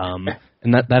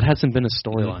 And that hasn't been a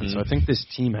storyline. So I think this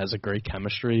team has a great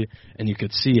chemistry, and you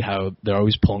could see how they're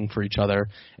always pulling for each other.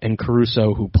 And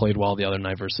Caruso, who played well the other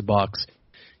night versus the Bucks,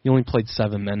 he only played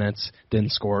 7 minutes,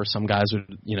 didn't score. Some guys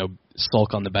would,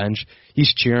 sulk on the bench.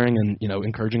 He's cheering and,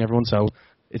 encouraging everyone. So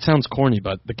it sounds corny,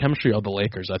 but the chemistry of the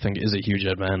Lakers, I think, is a huge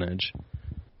advantage.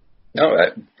 No,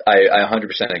 I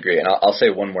 100% agree. And I'll say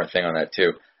one more thing on that,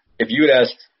 too. If you had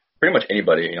asked pretty much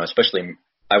anybody, especially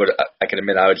I can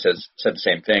admit I would have said the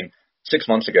same thing 6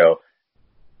 months ago.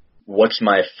 What's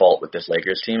my fault with this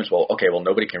Lakers team? Well,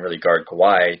 nobody can really guard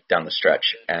Kawhi down the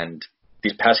stretch. And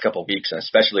these past couple of weeks, and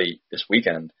especially this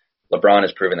weekend, LeBron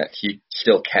has proven that he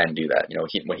still can do that.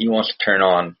 When he wants to turn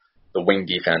on the wing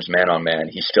defense, man on man,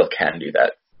 he still can do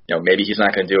that. Maybe he's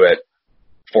not going to do it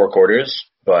 4 quarters,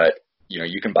 but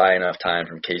you can buy enough time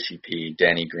from KCP,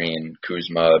 Danny Green,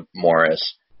 Kuzma,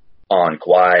 Morris on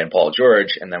Kawhi and Paul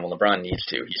George, and then when LeBron needs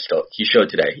to, he showed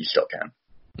today he still can.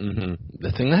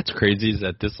 The thing that's crazy is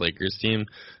that this Lakers team,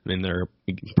 they're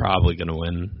probably going to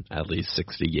win at least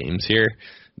 60 games here.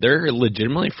 They're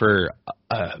legitimately, for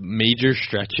major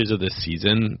stretches of the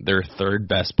season, their third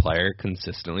best player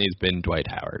consistently has been Dwight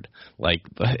Howard.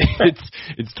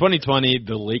 It's 2020.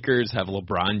 The Lakers have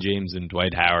LeBron James and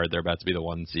Dwight Howard. They're about to be the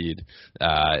 1 seed.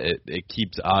 It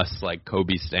keeps us, like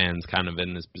Kobe stans, kind of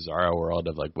in this bizarro world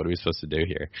of what are we supposed to do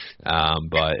here?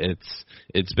 But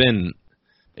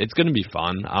it's going to be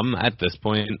fun. I'm at this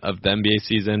point of the NBA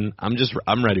season. I'm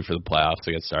ready for the playoffs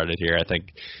to get started here. I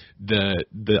think the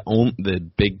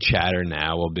big chatter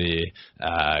now will be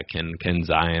can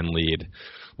Zion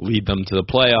lead them to the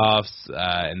playoffs,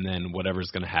 and then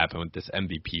whatever's going to happen with this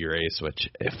MVP race, which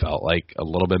it felt like a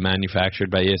little bit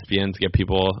manufactured by ESPN to get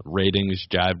people ratings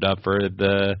jived up for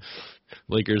the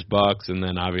Lakers Bucks, and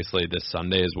then obviously this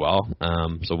Sunday as well.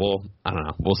 So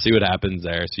we'll see what happens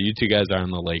there. So you two guys are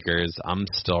on the Lakers. I'm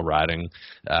still riding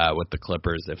with the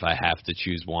Clippers if I have to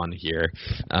choose one here.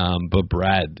 But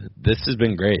Brad, this has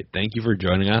been great. Thank you for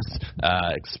joining us,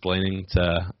 explaining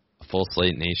to Full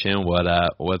Slate Nation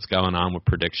what's going on with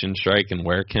Prediction Strike, and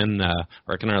where can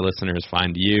our listeners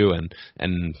find you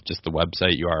and just the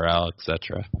website URL,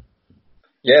 etc.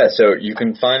 Yeah, so you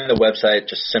can find the website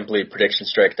just simply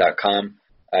predictionstrike.com.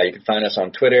 You can find us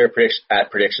on Twitter,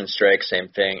 at PredictionStrike, same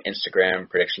thing, Instagram,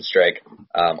 PredictionStrike,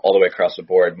 all the way across the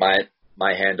board.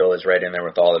 My handle is right in there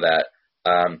with all of that.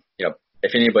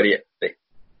 If anybody,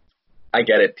 I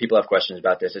get it, people have questions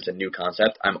about this. It's a new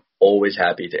concept. I'm always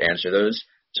happy to answer those.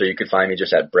 So you can find me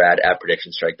just at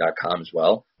brad@predictionstrike.com as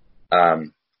well. I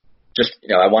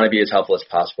want to be as helpful as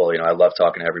possible. I love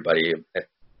talking to everybody.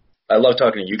 I love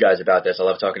talking to you guys about this. I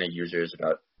love talking to users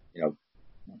about,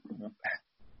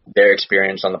 their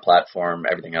experience on the platform,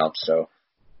 everything else. So,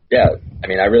 yeah,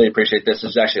 I really appreciate this.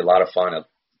 This is actually a lot of fun.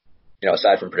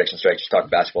 Aside from Prediction Strike, just talk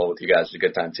basketball with you guys is a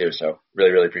good time too. So,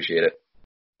 really, really appreciate it.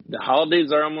 The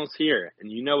holidays are almost here, and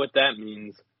you know what that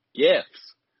means.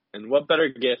 Gifts. And what better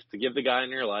gift to give the guy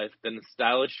in your life than a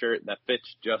stylish shirt that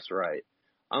fits just right?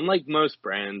 Unlike most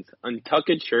brands,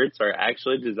 Untucked shirts are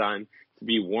actually designed to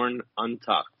be worn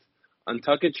untucked.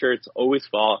 Untucked shirts always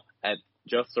fall at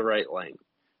just the right length,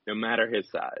 no matter his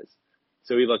size,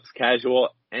 so he looks casual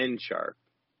and sharp.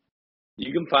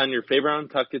 You can find your favorite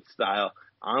Untucked style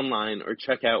online or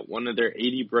check out one of their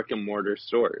 80 brick-and-mortar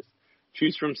stores.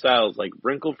 Choose from styles like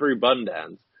wrinkle-free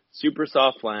button-downs, super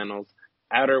soft flannels,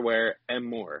 outerwear, and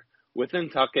more. With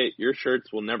Untucked, your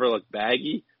shirts will never look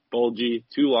baggy, bulgy,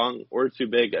 too long, or too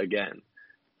big again.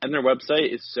 And their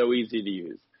website is so easy to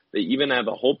use. They even have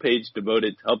a whole page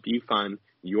devoted to help you find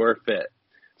your fit.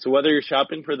 So whether you're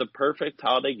shopping for the perfect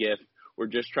holiday gift or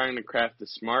just trying to craft a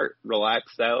smart,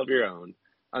 relaxed style of your own,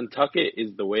 Untucked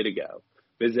is the way to go.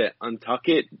 Visit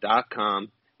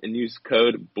untuckit.com and use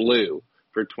code BLUE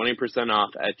for 20%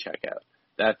 off at checkout.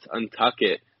 That's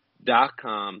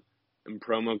untuckit.com and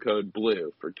promo code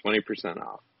BLUE for 20%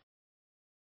 off.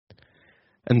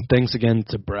 And thanks again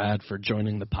to Brad for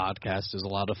joining the podcast. It was a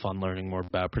lot of fun learning more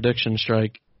about Prediction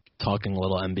Strike, talking a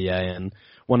little NBA, and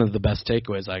one of the best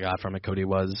takeaways I got from it, Cody,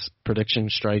 was Prediction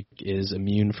Strike is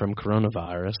immune from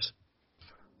coronavirus.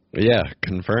 Yeah,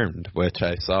 confirmed, which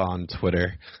I saw on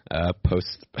Twitter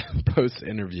post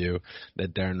interview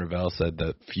that Darren Rovell said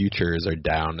that futures are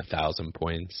down 1,000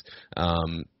 points.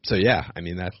 So yeah,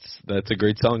 that's a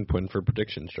great selling point for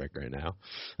Prediction Strike right now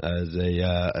as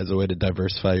a way to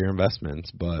diversify your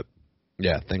investments. But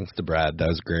yeah, thanks to Brad, that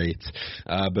was great.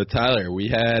 But Tyler, we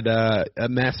had a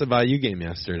massive IU game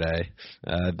yesterday.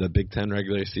 The Big Ten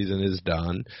regular season is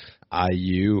done.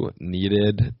 IU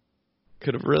needed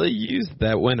could have really used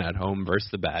that win at home versus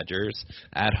the Badgers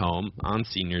at home on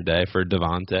senior day for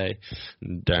Devontae,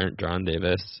 Deron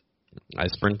Davis. I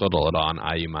sprinkled it on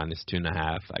IU -2.5.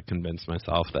 I convinced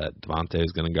myself that Devontae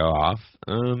is going to go off,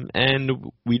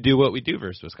 and we do what we do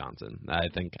versus Wisconsin. I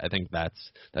think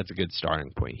that's a good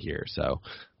starting point here. So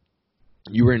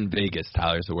you were in Vegas,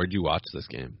 Tyler. So where'd you watch this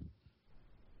game?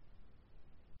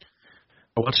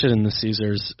 I watched it in the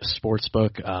Caesars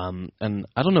Sportsbook, and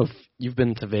I don't know if you've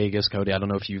been to Vegas, Cody. I don't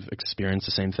know if you've experienced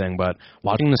the same thing, but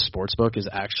watching the Sportsbook is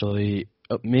actually,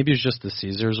 maybe it's just the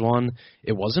Caesars one,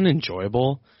 it wasn't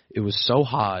enjoyable. It was so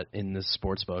hot in this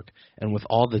Sportsbook, and with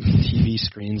all the TV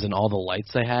screens and all the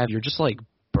lights they have, you're just like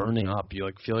burning up. You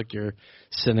like feel like you're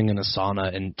sitting in a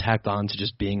sauna, and tacked on to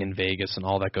just being in Vegas and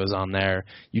all that goes on there,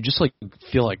 you just like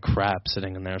feel like crap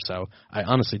sitting in there. So I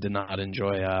honestly did not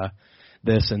enjoy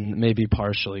this, and maybe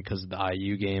partially because of the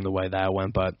IU game, the way that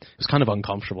went, but it was kind of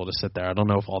uncomfortable to sit there. I don't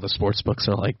know if all the sports books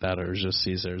are like that or just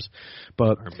Caesars.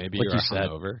 But or maybe like you're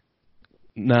hungover.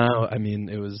 No, I mean,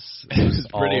 it was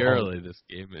pretty early, this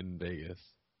game in Vegas.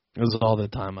 It was all the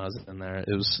time I was in there.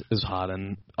 It was hot,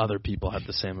 and other people had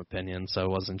the same opinion, so it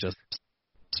wasn't just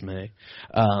me.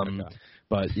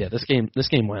 But yeah, this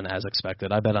game went as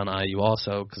expected. I bet on IU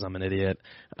also because I'm an idiot,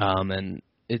 and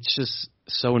it's just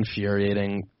so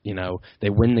infuriating. You know, they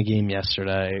win the game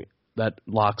yesterday. That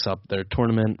locks up their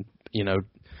tournament,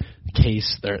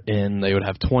 case they're in. They would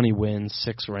have 20 wins,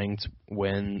 6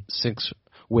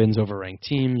 wins over ranked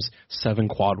teams, 7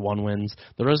 quad 1 wins.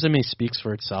 The resume speaks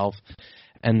for itself,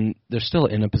 and they're still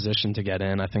in a position to get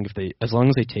in. I think as long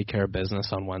as they take care of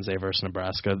business on Wednesday versus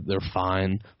Nebraska, they're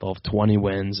fine. They'll have 20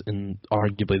 wins in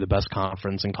arguably the best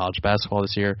conference in college basketball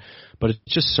this year. But it's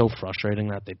just so frustrating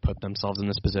that they put themselves in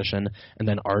this position. And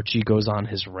then Archie goes on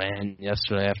his rant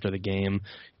yesterday after the game,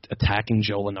 attacking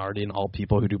Joe Lunardi and all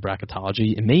people who do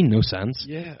bracketology. It made no sense.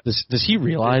 Yeah. Does he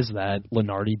realize that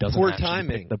Lunardi doesn't actually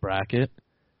pick the bracket?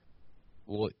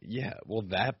 Well, yeah. Well,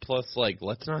 that plus,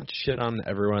 let's not shit on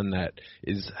everyone that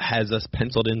has us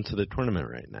penciled into the tournament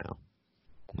right now.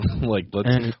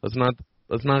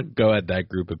 Let's not go at that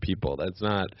group of people. That's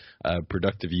not a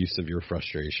productive use of your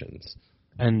frustrations.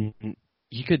 And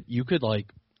you could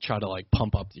try to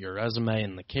pump up your resume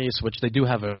in the case, which they do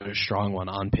have a strong one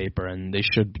on paper, and they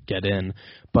should get in.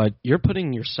 But you're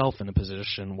putting yourself in a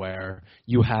position where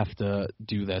you have to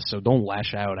do this. So don't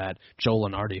lash out at Joe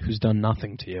Lunardi, who's done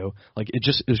nothing to you.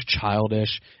 It was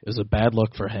childish. It was a bad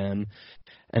look for him.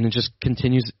 And it just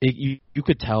continues. You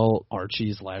could tell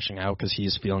Archie's lashing out because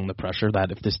he's feeling the pressure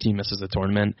that if this team misses the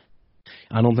tournament,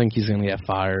 I don't think he's going to get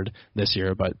fired this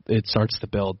year, but it starts to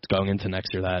build going into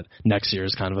next year that next year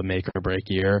is kind of a make or break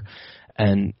year.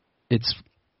 And it's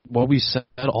what we said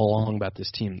all along about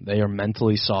this team. They are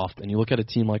mentally soft. And you look at a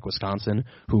team like Wisconsin,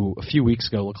 who a few weeks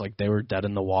ago looked like they were dead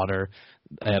in the water.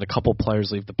 They had a couple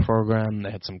players leave the program.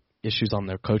 They had some issues on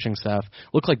their coaching staff.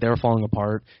 Looked like they were falling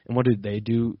apart. And what did they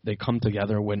do? They come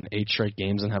together, win 8 straight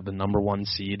games, and have the number 1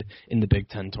 seed in the Big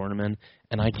Ten tournament.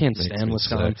 And I can't stand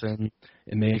Wisconsin.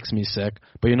 It makes me sick.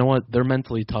 But you know what? They're a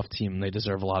mentally tough team. They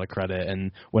deserve a lot of credit.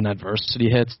 And when adversity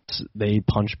hits, they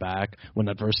punch back. When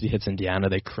adversity hits Indiana,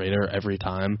 they crater every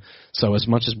time. So as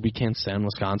much as we can't stand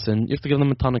Wisconsin, you have to give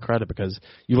them a ton of credit because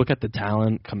you look at the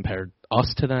talent, compared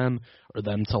us to them or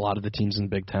them to a lot of the teams in the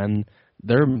Big Ten,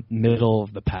 they're middle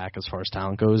of the pack as far as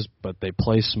talent goes, but they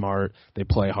play smart, they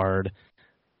play hard,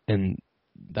 and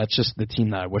that's just the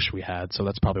team that I wish we had. So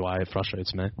that's probably why it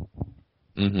frustrates me.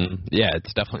 Mm-hmm. Yeah,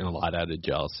 it's definitely a lot out of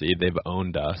jealousy. They've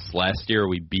owned us. Last year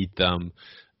we beat them.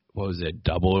 What was it?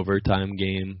 Double overtime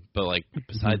game. But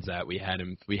besides that, we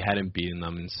hadn't beaten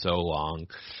them in so long.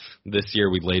 This year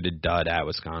we laid a dud at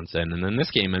Wisconsin, and then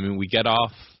this game, we get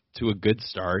off to a good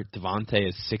start. Devontae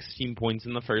has 16 points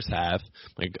in the first half.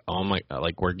 We're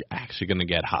actually going to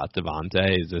get hot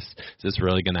Devontae. Is this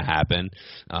really going to happen?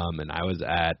 And I was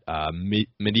at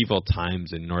Medieval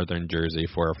Times in northern Jersey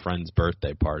for a friend's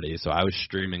birthday party, so I was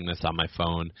streaming this on my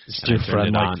phone. Is your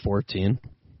friend 14?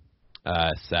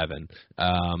 7.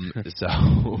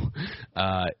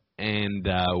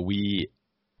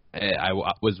 I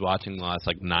was watching the last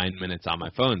 9 minutes on my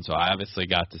phone, so I obviously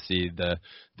got to see the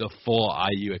full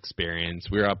IU experience.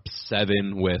 We were up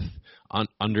 7 with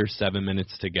under 7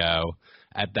 minutes to go.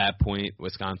 At that point,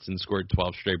 Wisconsin scored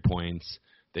 12 straight points.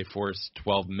 They forced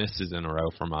 12 misses in a row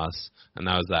from us, and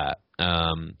that was that.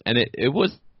 And it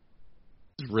was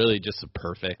really just a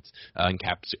perfect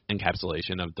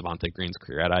encapsulation of Devontae Green's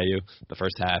career at IU. The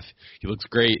first half, he looks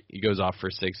great. He goes off for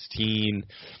 16.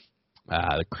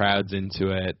 The crowd's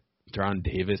into it. De'Ron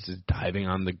Davis is diving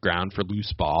on the ground for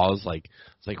loose balls. Like,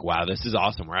 it's like, wow, this is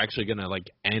awesome. We're actually gonna like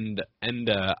end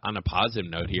on a positive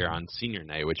note here on senior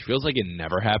night, which feels like it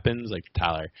never happens. Like,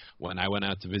 Tyler, when I went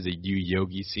out to visit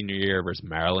Yogi senior year versus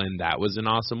Maryland, that was an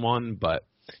awesome one, but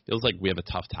feels like we have a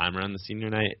tough time around the senior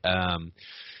night.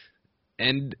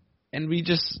 And we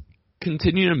just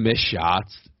continue to miss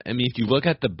shots. I mean, if you look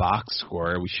at the box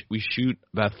score, we shoot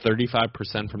about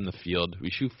 35% from the field.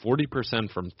 We shoot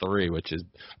 40% from three, which is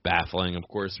baffling. Of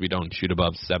course, we don't shoot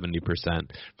above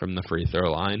 70% from the free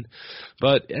throw line.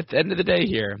 But at the end of the day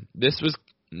here, this was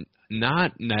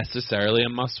not necessarily a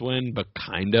must-win, but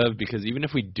kind of, because even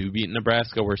if we do beat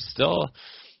Nebraska, we still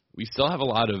have a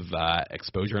lot of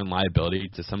exposure and liability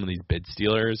to some of these bid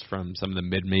stealers from some of the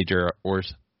mid-major, or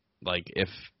like if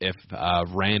a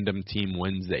random team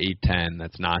wins the A-10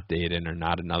 that's not Dayton or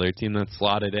not another team that's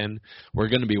slotted in, we're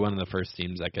going to be one of the first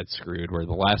teams that gets screwed. We're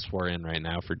the last four in right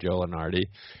now for Joe Lunardi.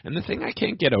 And the thing I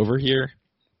can't get over here,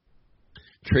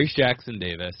 Trayce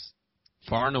Jackson-Davis,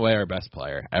 far and away our best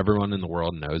player. Everyone in the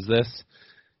world knows this.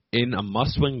 In a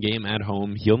must-win game at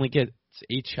home, he only gets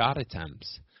 8 shot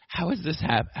attempts. How does this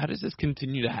How does this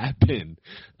continue to happen?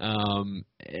 And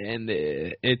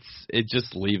it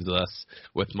just leaves us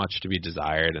with much to be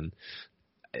desired. And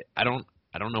I don't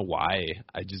know why.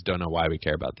 I just don't know why we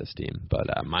care about this team. But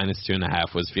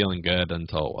 -2.5 was feeling good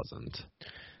until it wasn't.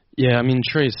 Yeah, I mean,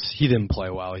 Trayce, he didn't play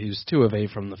well. He was 2 of 8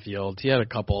 from the field. He had a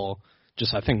couple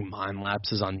just, I think, mind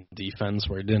lapses on defense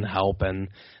where he didn't help, and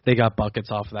they got buckets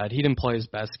off of that. He didn't play his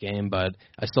best game, but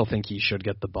I still think he should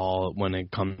get the ball when it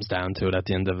comes down to it at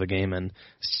the end of the game. And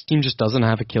this team just doesn't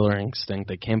have a killer instinct.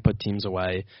 They can't put teams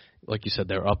away. Like you said,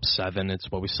 they're up 7.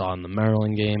 It's what we saw in the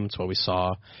Maryland game. It's what we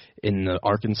saw in the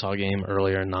Arkansas game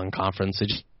earlier in non-conference. They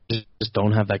just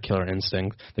don't have that killer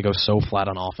instinct. They go so flat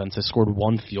on offense. They scored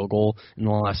 1 field goal in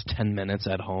the last 10 minutes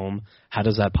at home. How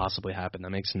does that possibly happen? That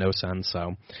makes no sense.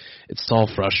 So it's all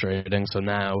frustrating. So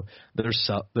now they're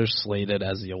slated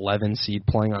as the 11 seed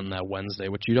playing on that Wednesday,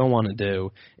 which you don't want to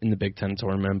do in the Big Ten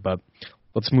tournament. But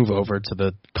let's move over to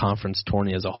the conference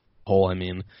tourney as a whole. I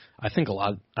mean, I think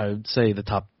I would say the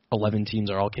top 11 teams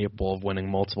are all capable of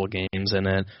winning multiple games in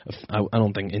it. I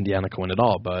don't think Indiana can win it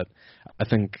all, but I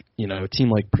think, a team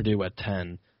like Purdue at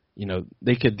 10,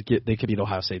 they could beat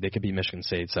Ohio State, they could beat Michigan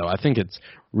State. So I think it's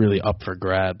really up for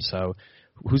grabs. So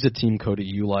who's a team, Cody,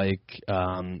 you like,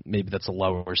 maybe that's a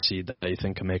lower seed that you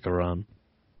think can make a run?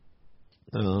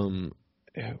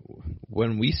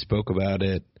 When we spoke about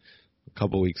it a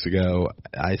couple weeks ago,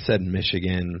 I said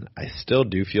Michigan. I still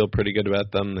do feel pretty good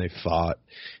about them. They fought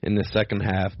in the second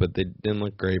half, but they didn't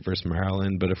look great versus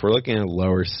Maryland. But if we're looking at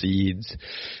lower seeds,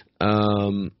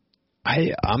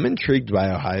 I'm intrigued by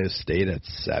Ohio State at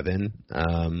 7.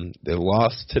 They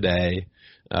lost today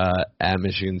at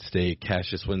Michigan State.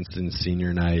 Cassius Winston's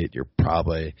senior night. You're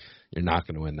not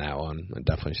going to win that one. I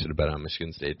definitely should have bet on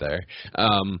Michigan State there.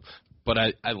 But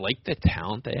I like the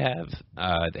talent they have.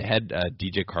 They had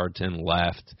DJ Carton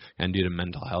left and due to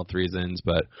mental health reasons,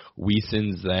 but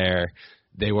Weeson's there.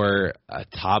 They were a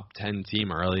top 10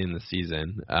 team early in the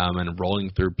season and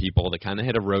rolling through people. They kind of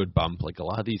hit a road bump like a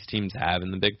lot of these teams have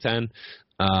in the Big Ten.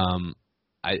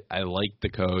 I like the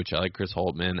coach. I like Chris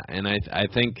Holtmann, and I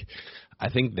think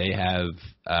they have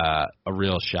a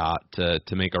real shot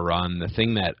to make a run. The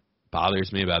thing that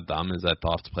bothers me about them is that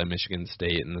they'll have to play Michigan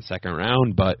State in the second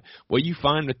round. But what you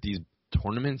find with these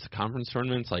tournaments, conference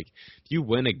tournaments, like if you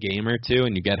win a game or two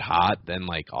and you get hot, then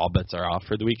like all bets are off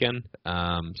for the weekend.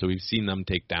 So we've seen them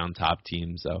take down top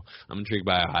teams. So I'm intrigued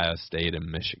by Ohio State and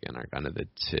Michigan are kind of the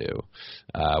two.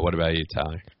 What about you,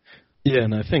 Tyler? Yeah,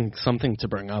 and I think something to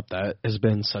bring up that has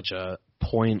been such a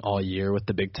point all year with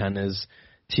the Big Ten is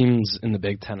teams in the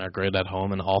Big Ten are great at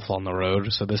home and awful on the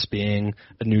road, so this being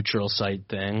a neutral site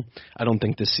thing, I don't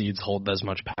think the seeds hold as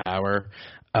much power.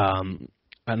 And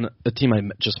the team I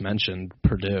just mentioned,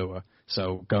 Purdue,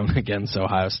 so going against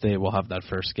Ohio State, will have that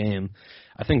first game.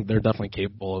 I think they're definitely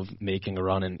capable of making a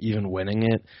run and even winning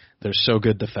it. They're so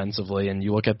good defensively, and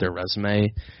you look at their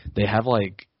resume, they have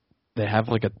like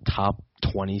a top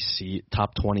 20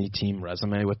 team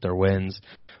resume with their wins.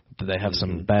 They have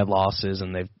some bad losses,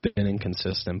 and they've been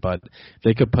inconsistent. But if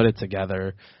they could put it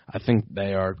together, I think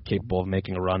they are capable of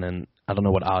making a run. And I don't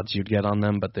know what odds you'd get on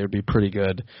them, but they would be pretty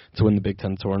good to win the Big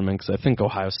Ten tournament because I think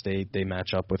Ohio State they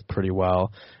match up with pretty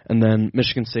well. And then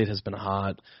Michigan State has been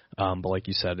hot, but like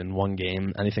you said, in one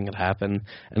game, anything could happen.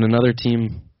 And another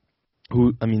team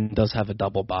who, does have a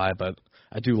double bye, but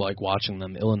I do like watching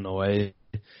them, Illinois.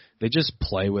 They just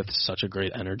play with such a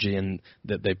great energy, and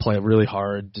that they play really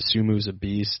hard. Desumu's a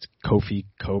beast. Kofi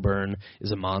Coburn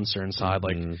is a monster inside.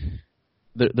 Like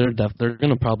they're going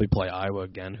to probably play Iowa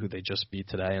again, who they just beat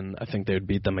today, and I think they would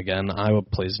beat them again. Iowa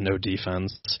plays no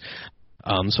defense.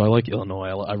 So I like Illinois.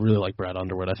 I really like Brad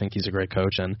Underwood. I think he's a great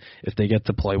coach, and if they get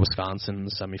to play Wisconsin in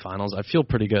the semifinals, I feel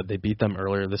pretty good. They beat them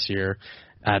earlier this year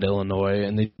at Illinois,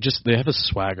 and they have a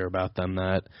swagger about them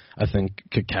that I think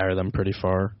could carry them pretty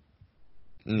far.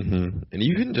 And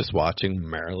even just watching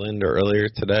Maryland earlier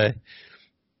today,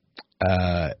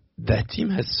 that team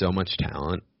has so much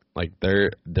talent. Like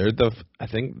I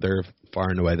think they're far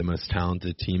and away the most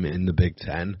talented team in the Big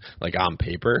Ten. Like on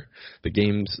paper, the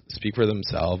games speak for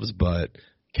themselves, but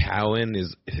Cowan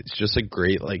it's just a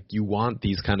great, like, you want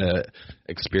these kind of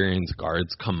experienced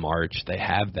guards come March. They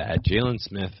have that. Jalen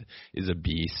Smith is a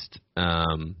beast.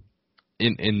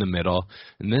 In the middle.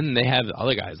 And then they have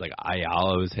other guys like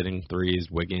Ayala is hitting threes.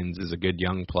 Wiggins is a good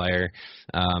young player.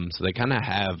 So they kind of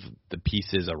have the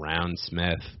pieces around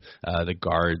Smith, the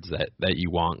guards that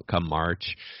you want come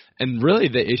March. And really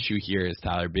the issue here is,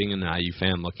 Tyler, being an IU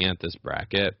fan, looking at this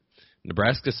bracket,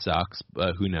 Nebraska sucks,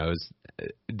 but who knows?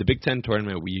 The Big Ten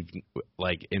tournament,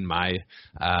 in my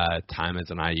time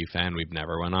as an IU fan, we've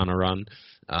never went on a run.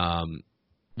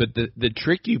 But the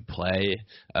trick you play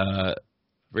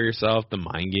for yourself, the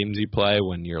mind games you play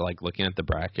when you're like looking at the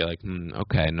bracket, like,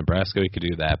 okay, Nebraska, we could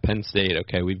do that. Penn State,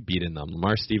 okay, we've beaten them.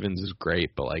 Lamar Stevens is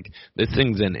great, but like this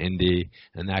thing's in Indy,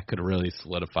 and that could really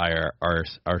solidify our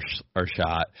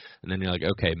shot. And then you're like,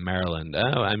 okay, Maryland,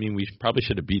 we probably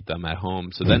should have beat them at home.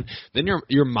 So then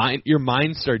your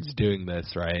mind starts doing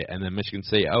this, right? And then Michigan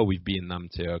State, we've beaten them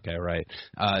too. Okay, right.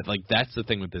 Like that's the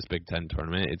thing with this Big Ten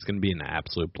tournament. It's going to be an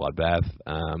absolute bloodbath.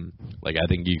 I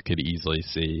think you could easily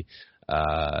see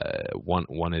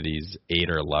one of these 9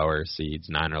 or lower seeds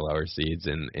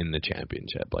in the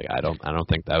championship. Like I don't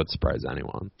think that would surprise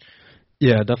anyone.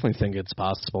 Yeah, I definitely think it's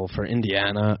possible. For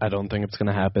Indiana, I don't think it's going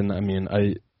to happen. I mean,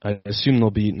 I assume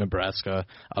they'll beat Nebraska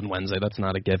on Wednesday. That's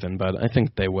not a given, but I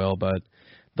think they will. But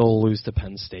they'll lose to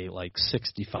Penn State like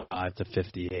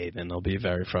 65-58, and it'll be a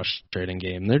very frustrating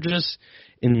game. They're just,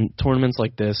 in tournaments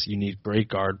like this, you need great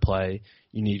guard play.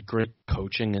 You need great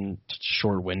coaching in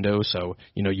short windows. So,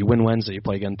 you win Wednesday, you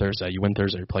play again Thursday. You win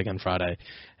Thursday, you play again Friday.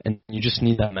 And you just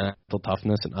need that mental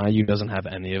toughness. And IU doesn't have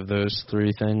any of those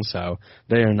three things. So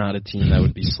they are not a team that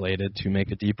would be slated to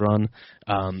make a deep run.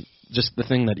 Just the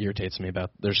thing that irritates me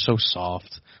about, they're so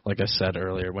soft. Like I said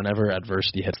earlier, whenever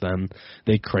adversity hits them,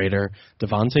 they crater.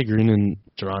 Devontae Green and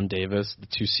Jaron Davis, the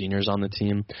two seniors on the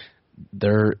team,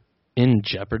 they're in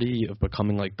jeopardy of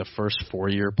becoming like the first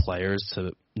 4-year players to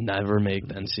never make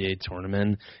the NCAA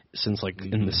tournament since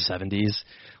in the 70s.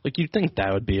 Like you'd think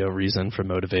that would be a reason for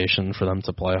motivation for them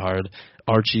to play hard.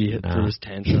 Archie threw his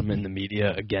tantrum in the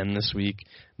media again this week.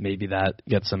 Maybe that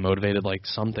gets them motivated. Like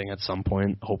something at some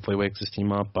point hopefully wakes his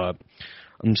team up. But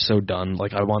I'm so done.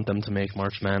 Like I want them to make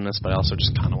March Madness, but I also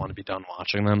just kind of want to be done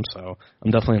watching them. So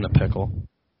I'm definitely in a pickle.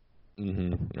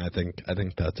 I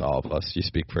think that's all of us. You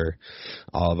speak for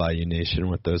all of IU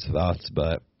Nation with those thoughts.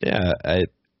 But yeah,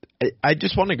 I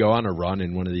just want to go on a run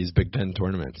in one of these Big Ten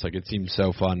tournaments. Like it seems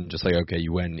so fun. Just like, okay,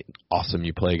 you win, awesome.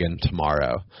 You play again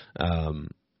tomorrow,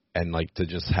 and like to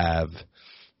just have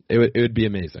it would be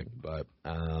amazing. But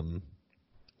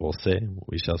we'll see.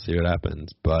 We shall see what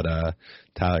happens. But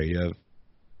Tyler,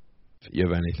 you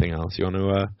have anything else you want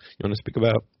to speak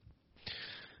about?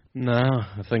 No,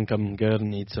 I think I'm good. I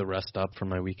need to rest up for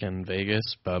my weekend in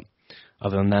Vegas, but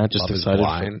other than that, just excited.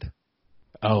 Love Is Blind.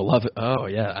 Love it. Oh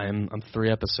yeah, I'm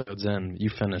 3 episodes in. You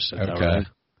finished it, okay. Though, right?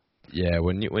 Yeah,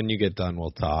 when you get done,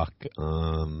 we'll talk.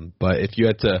 But if you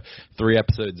had to 3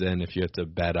 episodes in, if you had to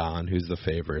bet on who's the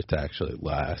favorite to actually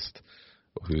last,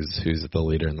 who's the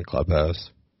leader in the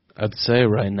clubhouse? I'd say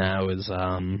right now is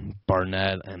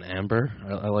Barnett and Amber.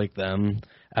 I like them.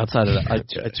 Outside of that,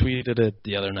 I tweeted it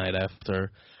the other night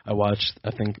after I watched,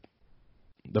 I think,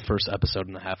 the first episode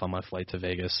and a half on my flight to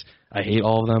Vegas. I hate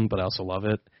all of them, but I also love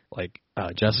it. Like,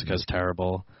 Jessica's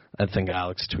terrible. I think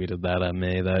Alex tweeted that at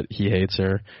me, that he hates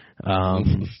her.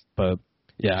 But,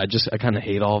 yeah, I kind of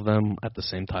hate all of them at the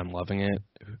same time loving it.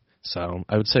 So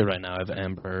I would say right now I have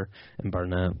Amber and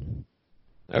Barnett.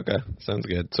 Okay, sounds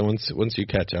good. So once you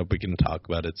catch up, we can talk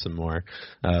about it some more.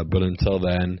 But until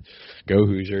then, go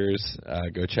Hoosiers.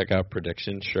 Go check out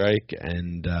Prediction Strike,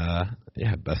 and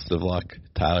best of luck,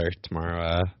 Tyler,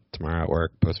 tomorrow at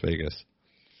work, post Vegas.